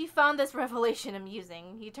 He found this revelation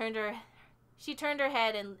amusing. She turned her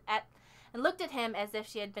head and looked at him as if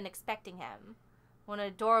she had been expecting him. What an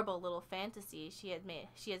adorable little fantasy she has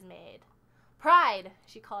made. Pride,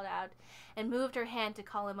 she called out, and moved her hand to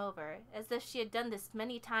call him over, as if she had done this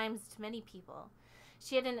many times to many people.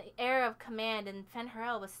 She had an air of command, and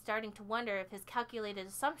fen'harel was starting to wonder if his calculated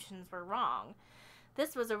assumptions were wrong.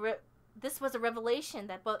 This was a revelation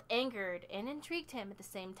that both angered and intrigued him at the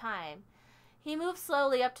same time. He moved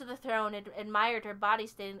slowly up to the throne and admired her body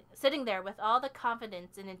sitting there with all the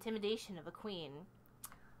confidence and intimidation of a queen.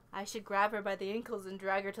 I should grab her by the ankles and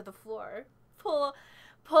drag her to the floor. Pull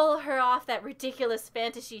her off that ridiculous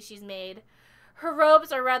fantasy she's made. Her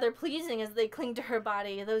robes are rather pleasing as they cling to her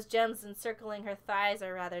body. Those gems encircling her thighs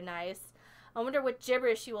are rather nice. I wonder what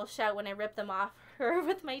gibberish she will shout when I rip them off her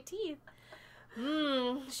with my teeth.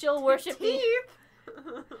 She'll worship me.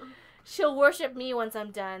 She'll worship me once I'm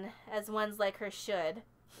done, as ones like her should.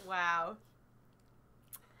 Wow.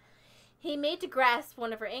 He made to grasp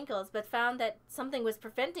one of her ankles, but found that something was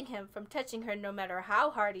preventing him from touching her no matter how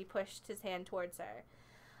hard he pushed his hand towards her.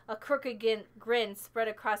 A crooked grin spread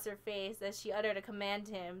across her face as she uttered a command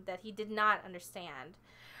to him that he did not understand.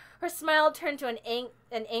 Her smile turned to an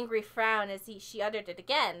angry frown as she uttered it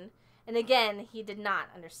again, and again he did not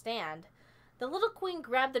understand. The little queen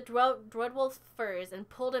grabbed the Dreadwolf's furs and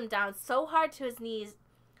pulled him down so hard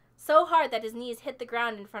that his knees hit the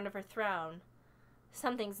ground in front of her throne.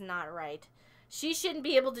 Something's not right. She shouldn't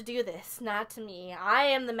be able to do this, not to me. I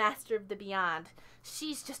am the master of the beyond.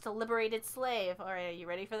 She's just a liberated slave. All right, are you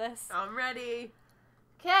ready for this? I'm ready.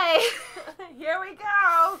 Okay. Here we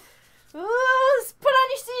go. Ooh, put on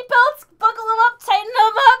your seatbelts, buckle them up, tighten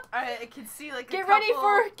them up. I can see get ready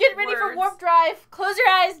for warp drive. Close your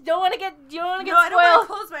eyes. Don't want to get spoiled. No, I don't want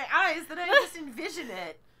to close my eyes. Then I just envision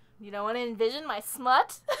it. You don't want to envision my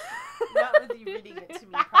smut? Not with you reading it to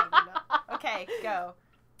me, probably not. Okay, go.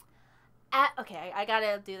 Okay, I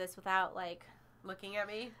gotta do this without Looking at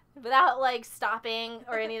me? Without, like, stopping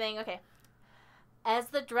or anything. Okay. As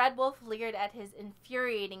the Dreadwolf leered at his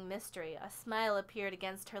infuriating mystery, a smile appeared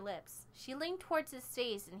against her lips. She leaned towards his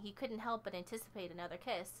face, and he couldn't help but anticipate another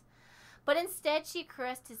kiss. But instead, she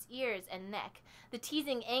caressed his ears and neck. The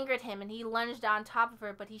teasing angered him, and he lunged on top of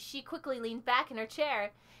her, but she quickly leaned back in her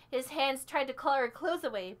chair. His hands tried to claw her clothes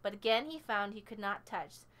away, but again he found he could not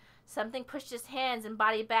touch. Something pushed his hands and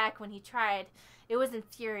body back when he tried. It was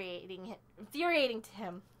infuriating to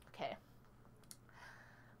him. Okay.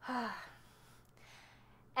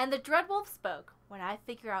 And the Dreadwolf spoke. When I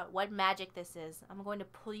figure out what magic this is, I'm going to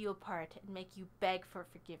pull you apart and make you beg for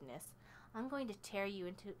forgiveness. I'm going to tear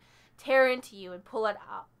into you and pull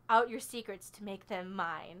out your secrets to make them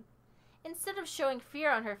mine. Instead of showing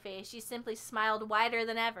fear on her face, she simply smiled wider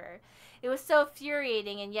than ever. It was so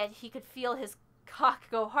infuriating, and yet he could feel his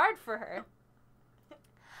cock go hard for her.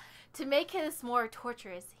 To make this more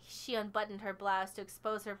torturous, she unbuttoned her blouse to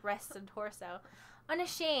expose her breasts and torso.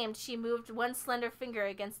 Unashamed, she moved one slender finger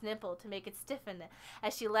against nipple to make it stiffen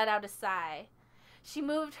as she let out a sigh. She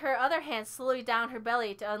moved her other hand slowly down her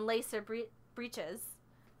belly to unlace her breeches.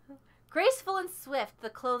 Graceful and swift, the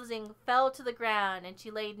clothing fell to the ground, and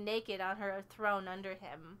she laid naked on her throne under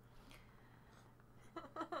him.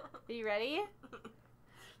 Are you ready?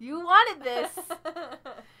 You wanted this.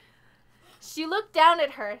 She looked down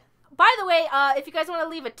at her. By the way, if you guys want to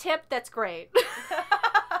leave a tip, that's great.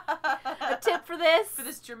 A tip for this. For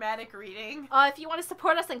this dramatic reading. If you want to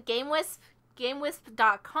support us on GameWisp,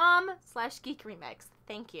 gamewisp.com/geekremix.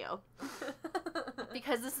 Thank you.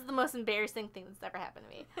 Because this is the most embarrassing thing that's ever happened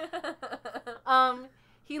to me.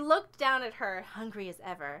 He looked down at her, hungry as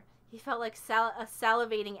ever. He felt like a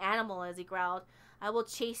salivating animal as he growled, I will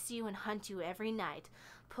chase you and hunt you every night,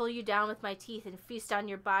 pull you down with my teeth and feast on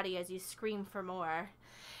your body as you scream for more.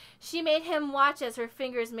 She made him watch as her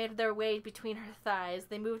fingers made their way between her thighs.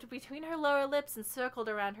 They moved between her lower lips and circled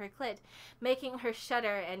around her clit, making her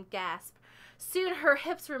shudder and gasp. Soon her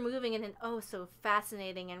hips were moving in an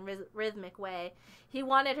oh-so-fascinating and rhythmic way. He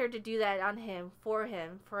wanted her to do that on him,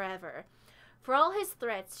 forever. For all his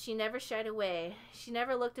threats, she never shied away. She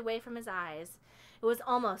never looked away from his eyes. It was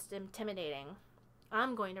almost intimidating.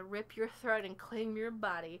 I'm going to rip your throat and claim your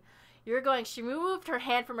body. She removed her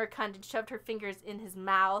hand from her cunt and shoved her fingers in his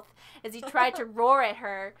mouth as he tried to roar at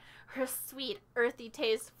her. Her sweet, earthy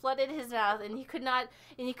taste flooded his mouth, and he could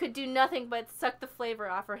do nothing but suck the flavor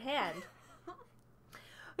off her hand.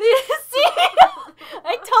 See?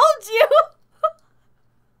 I told you!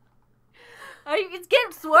 It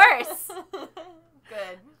gets worse.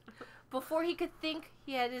 Good. Before he could think,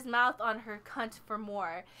 he had his mouth on her cunt for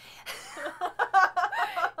more.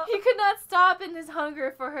 He could not stop in his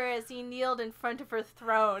hunger for her as he kneeled in front of her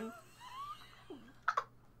throne.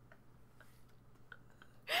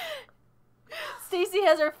 Stacy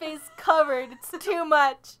has her face covered. It's too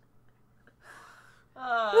much.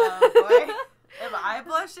 Oh, boy. Am I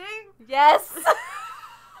blushing? Yes.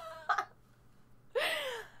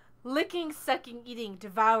 Licking, sucking, eating,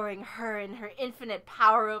 devouring her in her infinite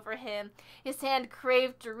power over him. His hand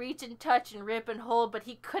craved to reach and touch and rip and hold, but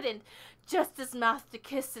he couldn't. Just his mouth to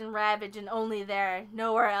kiss and ravage, and only there,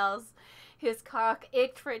 nowhere else. His cock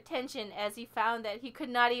ached for attention as he found that he could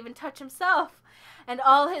not even touch himself, and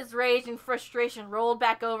all his rage and frustration rolled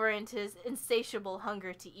back over into his insatiable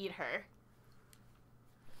hunger to eat her.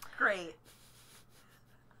 Great.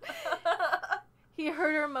 He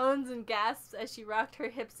heard her moans and gasps as she rocked her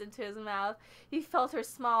hips into his mouth. He felt her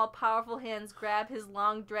small, powerful hands grab his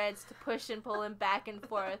long dreads to push and pull him back and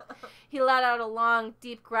forth. He let out a long,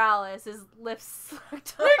 deep growl as his lips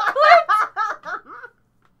sucked her clit.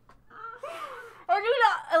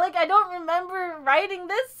 I don't remember writing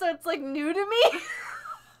this, so it's, new to me.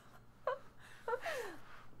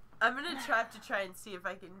 I'm gonna have to try and see if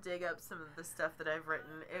I can dig up some of the stuff that I've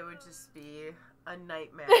written. It would just be a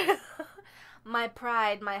nightmare. My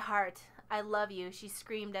pride, my heart, I love you, she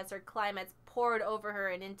screamed as her climax poured over her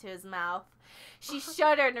and into his mouth. She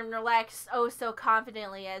shuddered and relaxed oh so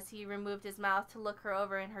confidently as he removed his mouth to look her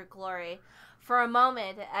over in her glory. For a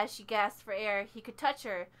moment, as she gasped for air, he could touch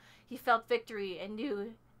her. He felt victory and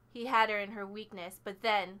knew he had her in her weakness. But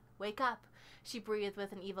then, wake up, she breathed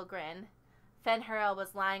with an evil grin. fen'harel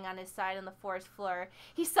was lying on his side on the forest floor.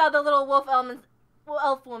 He saw the little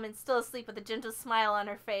elf woman still asleep with a gentle smile on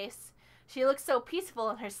her face. She looked so peaceful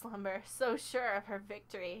in her slumber, so sure of her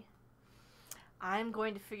victory. I'm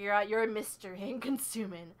going to figure out your mystery and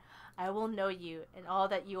consume it. I will know you and all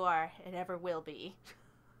that you are and ever will be.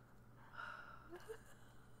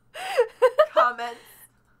 Comments.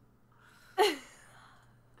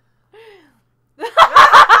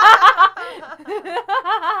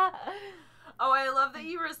 Oh, that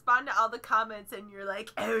you respond to all the comments and you're like,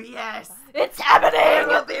 oh yes, it's happening! There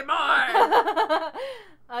will be more!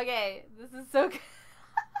 Okay, this is so good.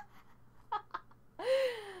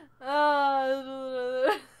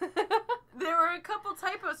 There were a couple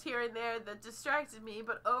typos here and there that distracted me,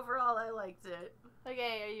 but overall I liked it.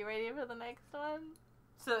 Okay, are you ready for the next one?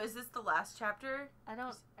 So is this the last chapter? I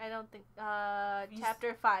don't think,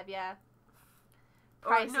 chapter 5, yeah.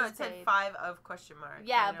 Price no, it said 5 of question mark.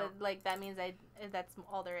 Yeah, but, like, that means that's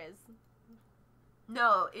all there is.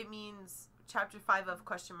 No, it means chapter 5 of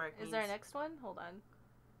question mark means... Is there a next one? Hold on.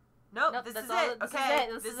 Nope, this is it. Okay,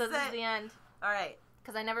 this is the end. Alright.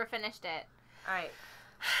 Because I never finished it. Alright.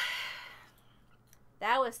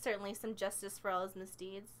 That was certainly some justice for all his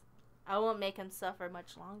misdeeds. I won't make him suffer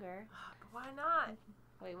much longer. But why not?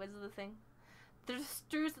 Wait, what's the thing? There's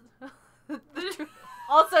truth.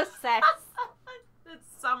 Also sex. It's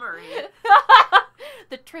summary.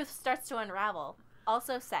 The truth starts to unravel.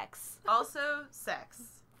 Also sex. Also sex.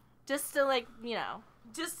 Just to, like, you know.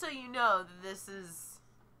 Just so you know that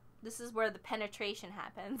this is where the penetration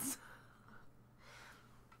happens.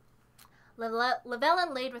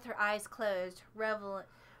 Lavellan laid with her eyes closed,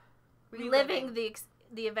 reliving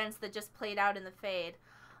the events that just played out in the Fade.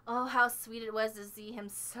 Oh, how sweet it was to see him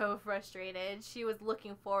so frustrated. She was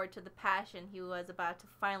looking forward to the passion he was about to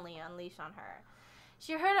finally unleash on her.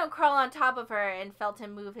 She heard him crawl on top of her and felt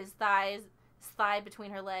him move his thigh between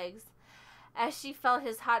her legs. As she felt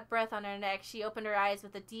his hot breath on her neck, she opened her eyes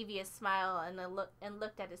with a devious smile and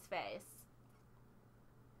looked at his face.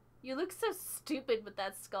 You look so stupid with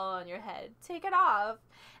that skull on your head. Take it off.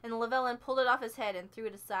 And Lavellan pulled it off his head and threw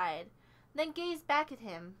it aside. Then gazed back at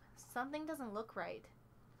him. Something doesn't look right.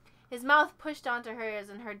 His mouth pushed onto hers,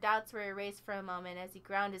 and her doubts were erased for a moment as he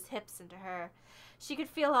ground his hips into her. She could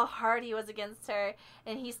feel how hard he was against her,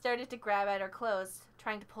 and he started to grab at her clothes,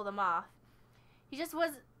 trying to pull them off. She just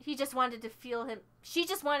wanted to feel him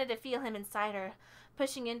inside her,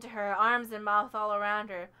 pushing into her, arms and mouth all around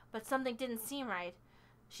her, but something didn't seem right.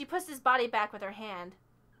 She pushed his body back with her hand.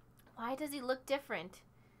 Why does he look different?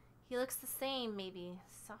 He looks the same, maybe.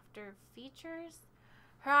 Softer features?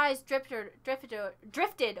 Her eyes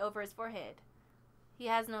drifted over his forehead. He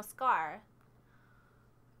has no scar.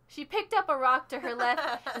 She picked up a rock to her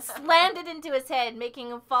left and slammed it into his head, making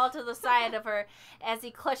him fall to the side of her as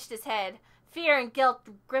he clutched his head. Fear and guilt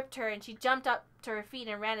gripped her, and she jumped up to her feet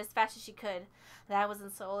and ran as fast as she could. That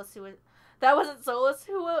wasn't Solas.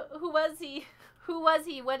 Who was he? Who was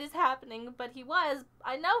he? What is happening? But he was.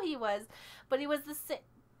 I know he was. But he was the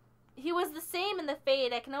same in the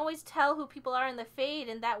Fade. I can always tell who people are in the Fade,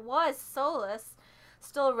 and that was Solas.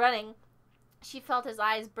 Still running, she felt his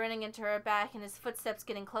eyes burning into her back and his footsteps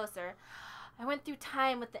getting closer. I went through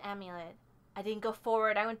time with the amulet. I didn't go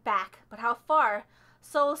forward. I went back. But how far?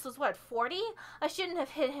 Solas was what, 40? I shouldn't have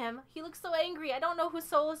hit him. He looked so angry. I don't know who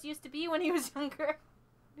Solas used to be when he was younger.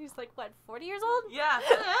 He's like, what, 40 years old? Yeah.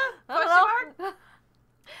 I don't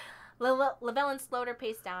know. Lavellan slowed her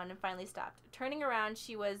pace down and finally stopped. Turning around,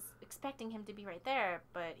 she was expecting him to be right there,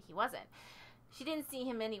 but he wasn't. She didn't see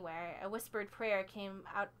him anywhere. A whispered prayer came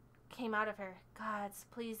out of her. Gods,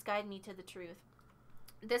 please guide me to the truth.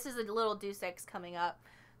 This is a little deus ex coming up,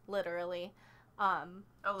 literally. A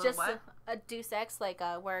deus ex, like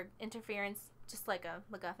where interference, just like a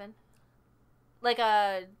MacGuffin.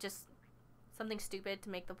 Just something stupid to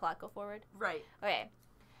make the plot go forward. Right. Okay.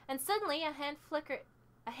 And suddenly a hand flicked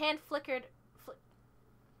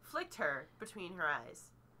her between her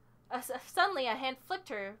eyes. Suddenly a hand flicked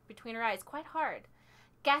her between her eyes quite hard.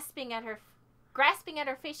 Grasping at her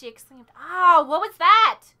face, she exclaimed, "Ah, what was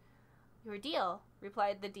that?" "Your deal,"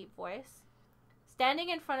 replied the deep voice. Standing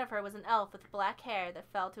in front of her was an elf with black hair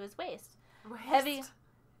that fell to his waist. Heavy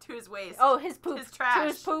to his waist. Oh, his poop. His trash. To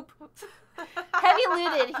his poop.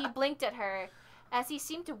 Heavy-lidded, he blinked at her as he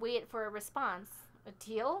seemed to wait for a response. "A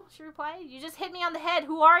deal?" she replied. "You just hit me on the head.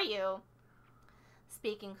 Who are you?"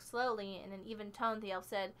 Speaking slowly in an even tone, the elf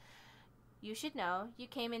said, "You should know. You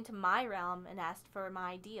came into my realm and asked for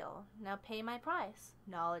my deal. Now pay my price.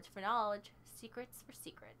 Knowledge for knowledge. Secrets for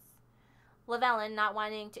secrets." Lavellan, not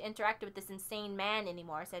wanting to interact with this insane man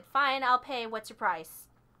anymore, said, "Fine, I'll pay. What's your price?"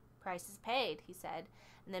 "Price is paid," he said,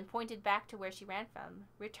 and then pointed back to where she ran from.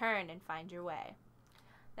 "Return and find your way."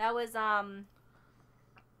 That was, I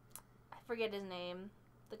forget his name.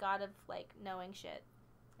 The god of, like, knowing shit.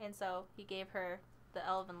 And so he gave her the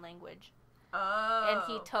elven language. Oh. And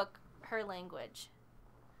he took her language.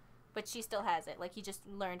 But she still has it. Like, he just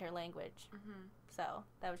learned her language. Mm-hmm. So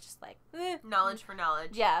that was just like... Knowledge for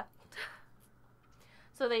knowledge. Yeah.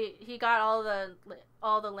 So he got all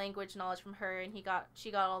the language knowledge from her, and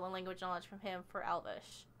she got all the language knowledge from him for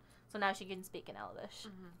Elvish. So now she can speak in Elvish.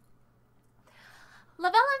 Mm-hmm.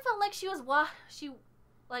 Lavellan felt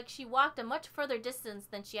like she walked a much further distance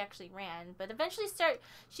than she actually ran, but eventually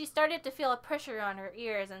she started to feel a pressure on her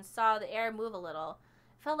ears and saw the air move a little.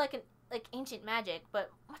 It felt like ancient magic, but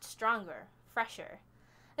much stronger, fresher.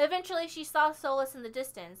 Eventually, she saw Solas in the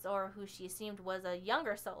distance, or who she assumed was a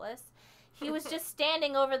younger Solas. He was just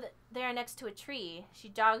standing there next to a tree. She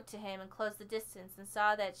jogged to him and closed the distance and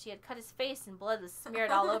saw that she had cut his face and blood was smeared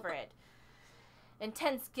all over it.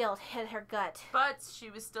 Intense guilt hit her gut. But she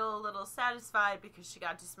was still a little satisfied because she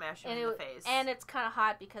got to smash him in the face. And it's kind of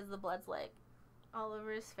hot because the blood's, like, all over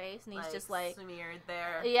his face, and he's just, like... smeared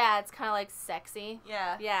there. Yeah, it's kind of, like, sexy.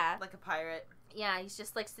 Yeah. Yeah. Like a pirate. Yeah, he's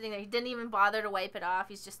just, like, sitting there. He didn't even bother to wipe it off.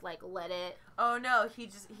 He's just, like, let it. Oh, no.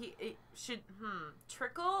 It should,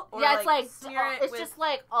 trickle? Or, yeah, it's, like smear it's just,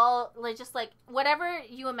 like, all, like, just, like, whatever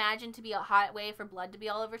you imagine to be a hot way for blood to be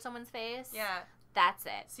all over someone's face. Yeah. That's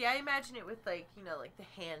it. See, I imagine it with, like, you know, like, the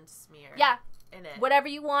hand smear. Yeah. In it. Whatever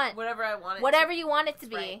you want. Whatever I want it Whatever you want it to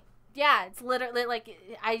be. Right. Yeah, it's literally, like,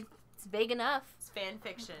 it's vague enough. It's fan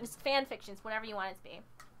fiction. It's fan fiction. It's whatever you want it to be.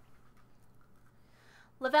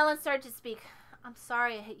 Lavellan started to speak. I'm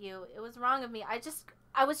sorry I hit you. It was wrong of me. I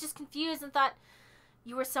was just confused and thought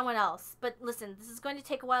you were someone else. But listen, this is going to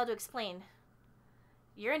take a while to explain.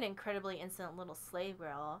 You're an incredibly insolent little slave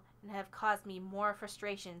girl and have caused me more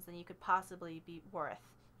frustrations than you could possibly be worth.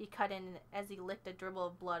 He cut in as he licked a dribble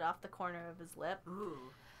of blood off the corner of his lip.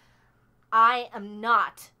 Ooh. I am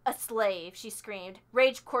not a slave, she screamed.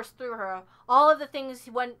 Rage coursed through her. Of all the things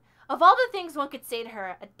one could say to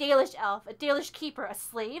her, a Dalish elf, a Dalish keeper, a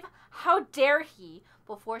slave? How dare he?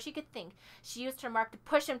 Before she could think, she used her mark to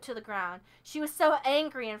push him to the ground. She was so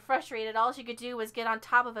angry and frustrated, all she could do was get on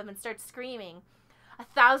top of him and start screaming.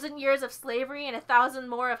 1,000 years of slavery and 1,000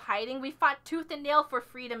 more of hiding. We fought tooth and nail for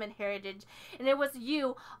freedom and heritage. And it was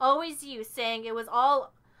you, always you, saying it was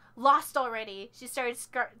all lost already. She started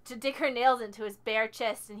to dig her nails into his bare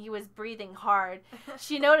chest, and he was breathing hard.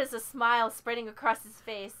 She noticed a smile spreading across his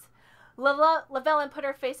face. Lavellan put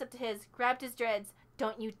her face up to his, grabbed his dreads.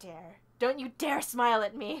 Don't you dare smile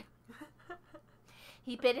at me.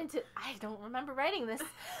 He bit into... I don't remember writing this.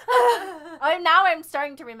 Now I'm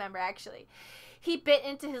starting to remember, actually. He bit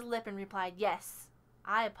into his lip and replied, Yes,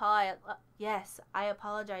 I apologize,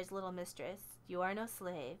 little mistress. You are no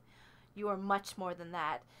slave. You are much more than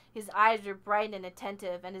that. His eyes were bright and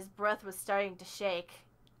attentive, and his breath was starting to shake.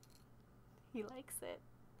 He likes it.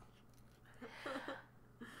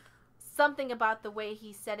 Something about the way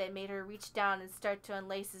he said it made her reach down and start to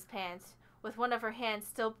unlace his pants. With one of her hands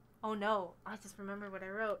still... Oh, no. I just remembered what I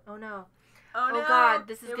wrote. Oh, no. Oh, God.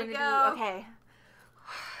 This is going to be... Okay.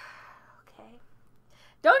 Okay.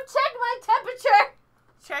 Don't check my temperature!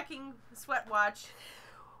 Checking sweat watch.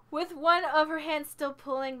 With one of her hands still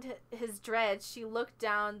pulling his dreads, she looked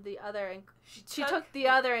down the other and... She took the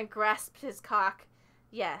other and grasped his cock.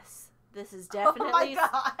 Yes, this is definitely... Oh,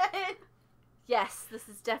 my God. Yes, this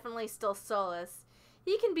is definitely still Solas.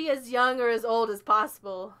 He can be as young or as old as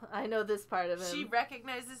possible. I know this part of him. She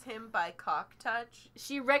recognizes him by cock touch?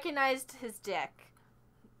 She recognized his dick.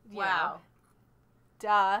 Wow. Yeah.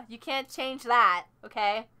 Duh. You can't change that,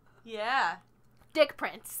 okay? Yeah. Dick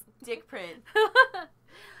prints. Dick print.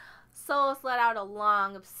 Solas let out a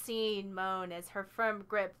long, obscene moan as her firm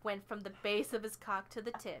grip went from the base of his cock to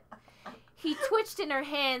the tip. He twitched in her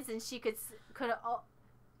hands, and she could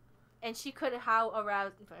how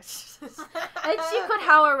aroused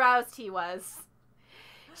he was.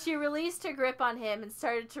 She released her grip on him and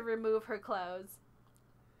started to remove her clothes.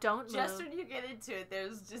 Don't move. Just when you get into it,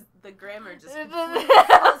 there's just the grammar just completely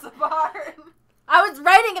falls apart. I was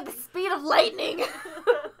writing at the speed of lightning.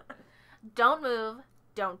 Don't move.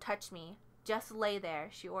 Don't touch me. Just lay there,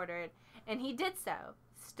 she ordered. And he did so,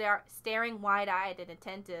 staring wide-eyed and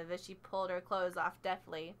attentive as she pulled her clothes off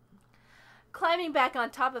deftly. Climbing back on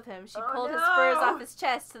top of him, she pulled his furs off his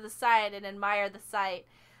chest to the side and admired the sight.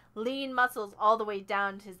 Lean muscles all the way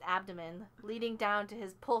down to his abdomen, leading down to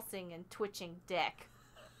his pulsing and twitching dick.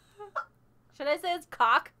 Should I say it's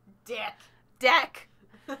cock? Dick.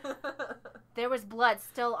 There was blood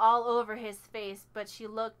still all over his face, but she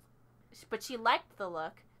liked the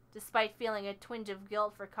look, despite feeling a twinge of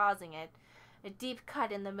guilt for causing it. A deep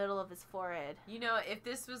cut in the middle of his forehead. You know, if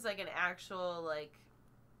this was like an actual, like,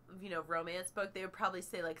 you know, romance book, they would probably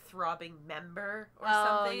say, like, throbbing member or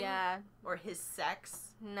something. Oh, yeah. Or his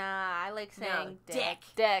sex. Nah, I like saying dick.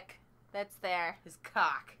 Dick. That's there. His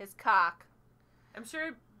cock. I'm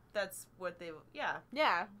sure that's what they... Yeah.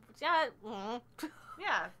 Yeah. Yeah. Mm.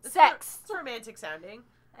 Yeah. Sex. It's romantic sounding.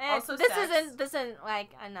 Also this isn't, like,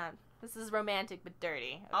 I'm not... This is romantic but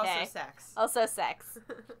dirty, okay? Also sex.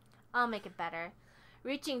 I'll make it better.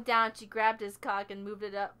 Reaching down, she grabbed his cock and moved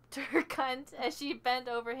it up to her cunt as she bent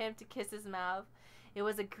over him to kiss his mouth. It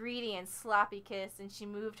was a greedy and sloppy kiss, and she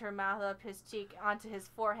moved her mouth up his cheek onto his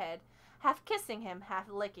forehead, half kissing him, half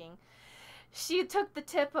licking. She took the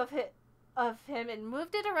tip of him and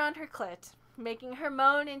moved it around her clit, making her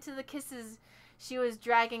moan into the kisses she was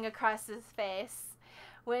dragging across his face.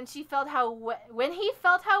 When he felt how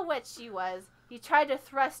wet she was, he tried to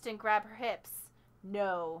thrust and grab her hips.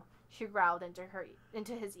 No, she growled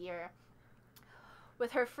into his ear.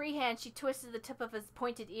 With her free hand, she twisted the tip of his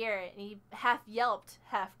pointed ear, and he half yelped,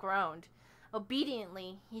 half groaned.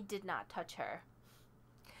 Obediently, he did not touch her.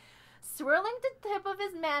 Swirling the tip of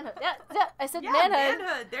his manhood... I said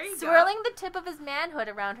manhood. There you go. Swirling the tip of his manhood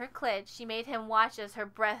around her clit, she made him watch as her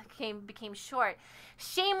breath became short.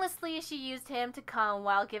 Shamelessly, she used him to come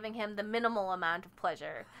while giving him the minimal amount of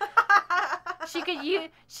pleasure. She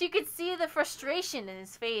could see the frustration in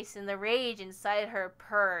his face and the rage inside her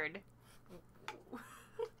purred.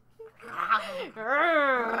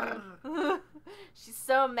 She's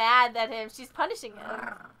so mad at him. She's punishing him.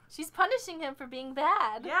 She's punishing him for being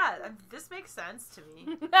bad. Yeah, this makes sense to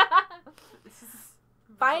me. This is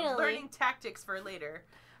Finally. Learning tactics for later.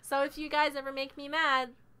 So if you guys ever make me mad,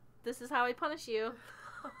 this is how I punish you.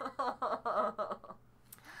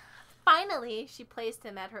 Finally, she placed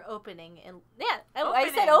him at her opening. And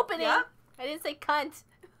I said opening. Yep. I didn't say cunt.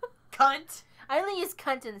 Cunt. I only use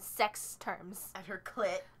cunt in sex terms. At her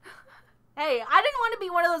clit. Hey, I didn't want to be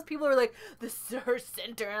one of those people who are like, this is her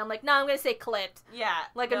center. And I'm like, no, I'm going to say clit. Yeah.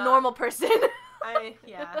 Like a normal person.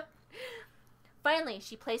 Yeah. Finally,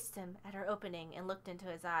 she placed him at her opening and looked into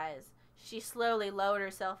his eyes. She slowly lowered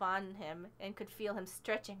herself on him and could feel him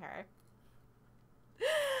stretching her.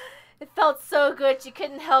 It felt so good she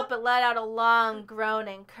couldn't help but let out a long groan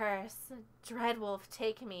and curse. Dreadwolf,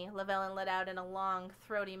 take me, Lavellan let out in a long,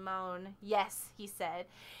 throaty moan. Yes, he said.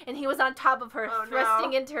 And he was on top of her,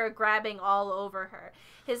 thrusting into her, grabbing all over her.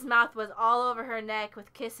 His mouth was all over her neck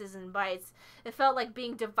with kisses and bites. It felt like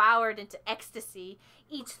being devoured into ecstasy,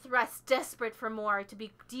 each thrust desperate for more, to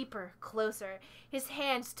be deeper, closer. His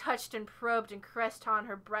hands touched and probed and caressed on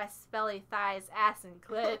her breasts, belly, thighs, ass, and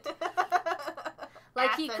clit.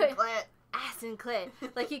 Like ass and clit.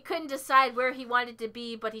 Like he couldn't decide where he wanted to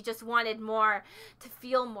be, but he just wanted more, to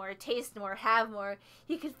feel more, taste more, have more.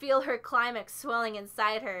 He could feel her climax swelling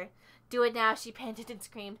inside her. Do it now, she panted and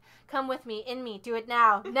screamed. Come with me, in me, do it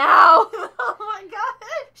now. Now! Oh my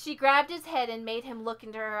god! She grabbed his head and made him look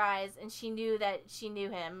into her eyes, and she knew that she knew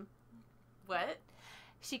him. What?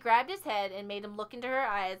 She grabbed his head and made him look into her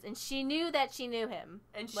eyes, and she knew that she knew him.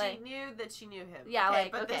 And she knew that she knew him. Yeah,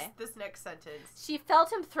 okay, this next sentence. She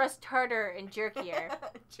felt him thrust harder and jerkier.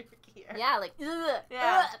 Jerkier. Yeah, like, ugh.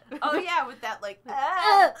 Yeah. Oh, yeah, with that, like, like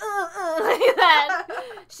that.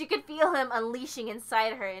 She could feel him unleashing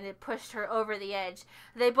inside her, and it pushed her over the edge.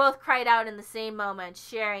 They both cried out in the same moment,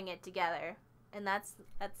 sharing it together. And that's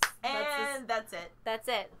it. That's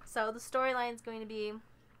it. So the storyline's going to be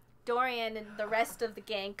Dorian and the rest of the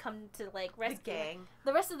gang come to, like, rescue. The gang.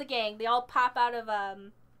 The rest of the gang, they all pop out of, a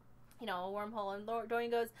wormhole, and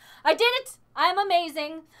Dorian goes, I did it! I'm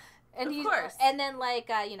amazing! And of course. And then,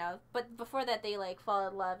 like, but before that, they, like, fall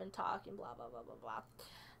in love and talk and blah, blah, blah, blah, blah.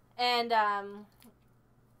 And,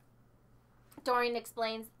 Dorian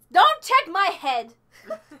explains, don't check my head!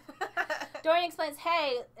 Dorian explains,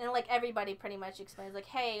 hey, and, like, everybody pretty much explains, like,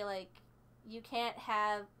 hey, like, you can't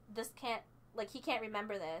have, this can't, like, he can't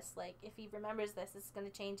remember this. Like, if he remembers this, it's going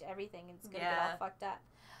to change everything, and it's going to get all fucked up.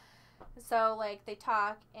 So, like, they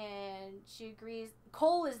talk, and she agrees.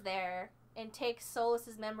 Cole is there and takes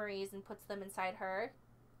Solas's memories and puts them inside her.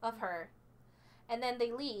 And then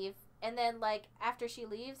they leave. And then, like, after she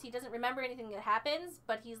leaves, he doesn't remember anything that happens,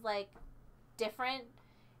 but he's, like, different.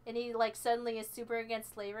 And he, like, suddenly is super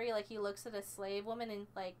against slavery. Like, he looks at a slave woman and,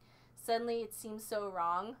 like, suddenly it seems so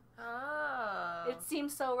wrong. Oh. It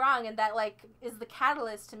seems so wrong, and that, like, is the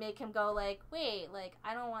catalyst to make him go, like, wait, like,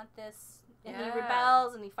 I don't want this. And he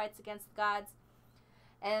rebels, and he fights against the gods.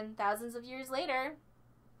 And thousands of years later,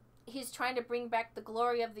 he's trying to bring back the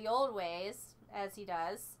glory of the old ways, as he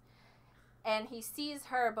does. And he sees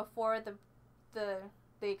her before the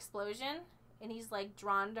explosion, and he's, like,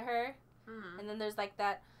 drawn to her. Mm-hmm. And then there's, like,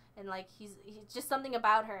 that, and, like, he's just something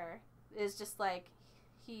about her is just, like,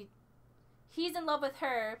 he's in love with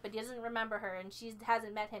her, but he doesn't remember her, and she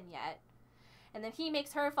hasn't met him yet. And then he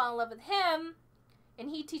makes her fall in love with him, and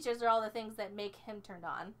he teaches her all the things that make him turned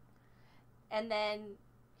on. And then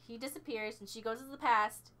he disappears, and she goes to the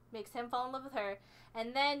past, makes him fall in love with her,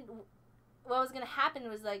 and then what was going to happen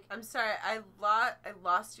was, like... I'm sorry, I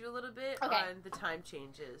lost you a little bit on the time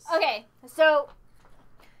changes. Okay, so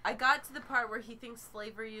I got to the part where he thinks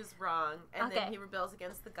slavery is wrong, and then he rebels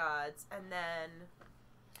against the gods,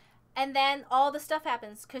 and then all the stuff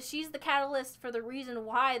happens, because she's the catalyst for the reason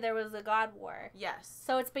why there was a god war. Yes.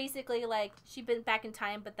 So it's basically like, she'd been back in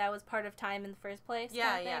time, but that was part of time in the first place.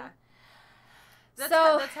 Yeah, yeah. That's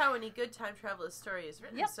how any good time traveler's story is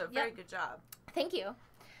written, so very good job. Thank you.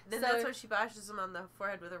 Then that's why she bashes him on the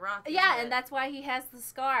forehead with a rock. Yeah, and that's why he has the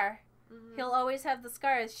scar. Mm-hmm. He'll always have the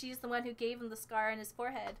scar. She's the one who gave him the scar on his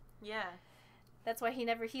forehead. Yeah. That's why he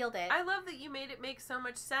never healed it. I love that you made it make so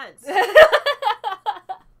much sense.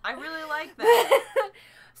 I really like that.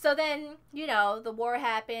 So then, the war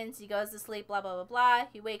happens. He goes to sleep, blah, blah, blah, blah.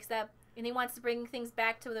 He wakes up, and he wants to bring things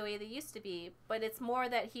back to the way they used to be. But it's more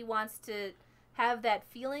that he wants to have that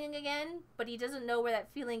feeling again, but he doesn't know where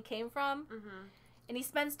that feeling came from. Mm-hmm. And he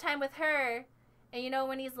spends time with her, and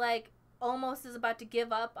when he's like, almost is about to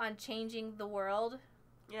give up on changing the world.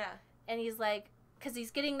 Yeah. And he's like, because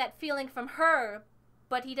he's getting that feeling from her,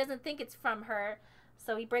 but he doesn't think it's from her,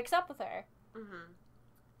 so he breaks up with her. Mm-hmm.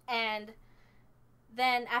 And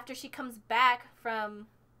then after she comes back from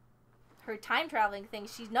her time traveling thing,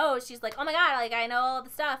 she's like, oh my god, like, I know all the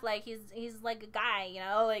stuff, like, he's like a guy,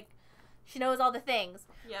 like, she knows all the things.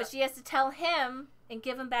 Yep. But she has to tell him and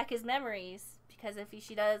give him back his memories, because if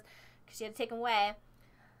she does, because she had to take him away.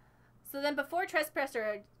 So then before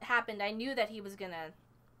Trespasser happened, I knew that he was gonna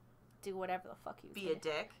do whatever the fuck he was a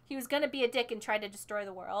dick. He was gonna be a dick and try to destroy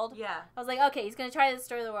the world. Yeah. I was like, okay, he's gonna try to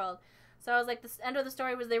destroy the world. So I was like, the end of the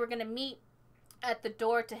story was they were gonna meet at the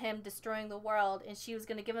door to him destroying the world, and she was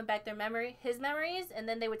gonna give him back his memories, and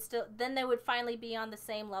then they would finally be on the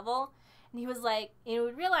same level. And he was like, he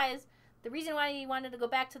would realize the reason why he wanted to go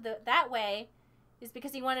back to that way is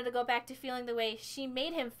because he wanted to go back to feeling the way she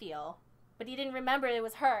made him feel, but he didn't remember it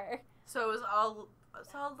was her. So it was all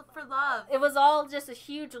for love. It was all just a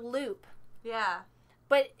huge loop. Yeah.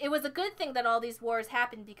 But it was a good thing that all these wars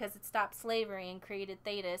happened because it stopped slavery and created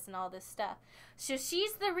Thetis and all this stuff. So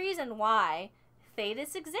she's the reason why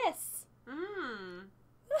Thetis exists. Mm.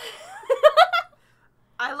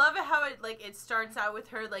 I love it how it starts out with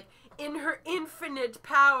her, like, in her infinite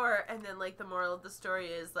power, and then, like, the moral of the story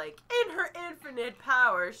is, like, in her infinite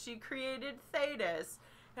power, she created Thetis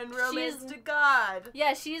and romance to God.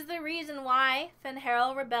 Yeah, she's the reason why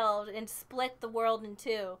fen'harel rebelled and split the world in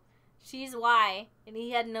two. She's why, and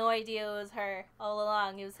he had no idea it was her all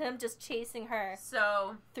along. It was him just chasing her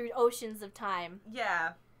through oceans of time.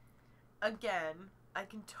 Yeah. Again, I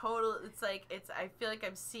can totally, I feel like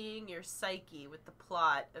I'm seeing your psyche with the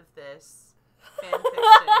plot of this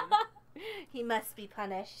fanfiction. He must be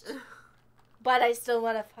punished. But I still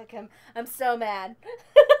want to fuck him. I'm so mad.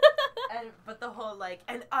 But the whole,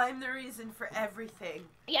 and I'm the reason for everything.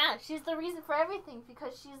 Yeah, she's the reason for everything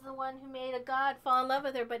because she's the one who made a god fall in love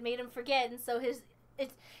with her but made him forget. And so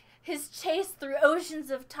his chase through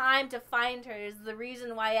oceans of time to find her is the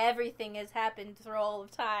reason why everything has happened through all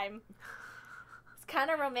of time. It's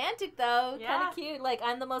kind of romantic, though. Yeah. Kind of cute. Like,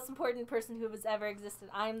 I'm the most important person who has ever existed.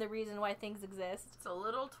 I'm the reason why things exist. It's a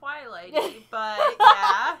little Twilight-y, but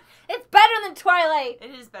yeah. It's better than Twilight.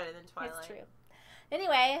 It is better than Twilight. It's true.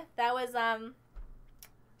 Anyway, that was,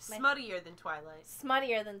 smuttier than Twilight.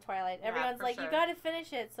 Smuttier than Twilight. Yeah, everyone's like, sure. You gotta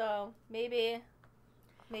finish it, so maybe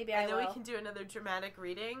I will. And then we can do another dramatic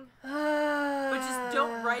reading. But just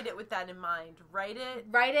don't write it with that in mind. Write it,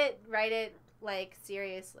 like,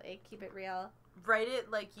 seriously. Keep it real. Write it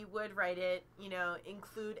like you would write it,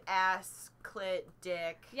 include ass, clit,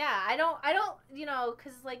 dick. Yeah, I don't,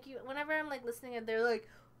 because, whenever I'm, listening and they're like,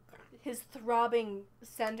 his throbbing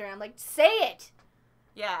center, I'm like, say it!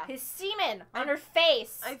 Yeah. His semen on her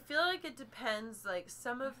face. I feel like it depends,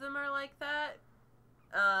 some of them are like that.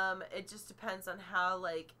 It just depends on how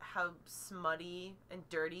smutty and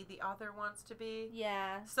dirty the author wants to be.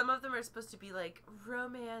 Yeah. Some of them are supposed to be,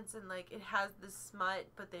 romance and, it has the smut,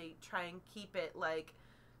 but they try and keep it,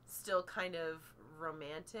 still kind of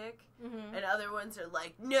romantic. Mm-hmm. And other ones are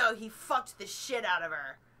like, no, he fucked the shit out of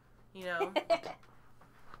her.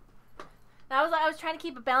 I was trying to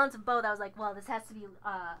keep a balance of both. I was like, well, this has to be,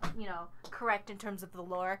 correct in terms of the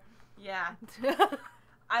lore. Yeah.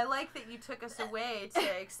 I like that you took us away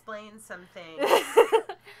to explain some things.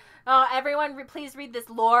 Oh, everyone, please read this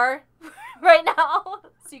lore right now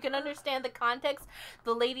so you can understand the context.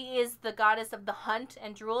 The lady is the goddess of the hunt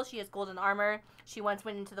and drool. She has golden armor. She once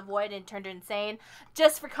went into the void and turned her insane.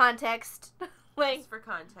 Just for context. Just for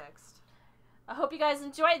context. I hope you guys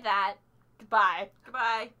enjoyed that. Goodbye.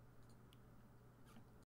 Goodbye.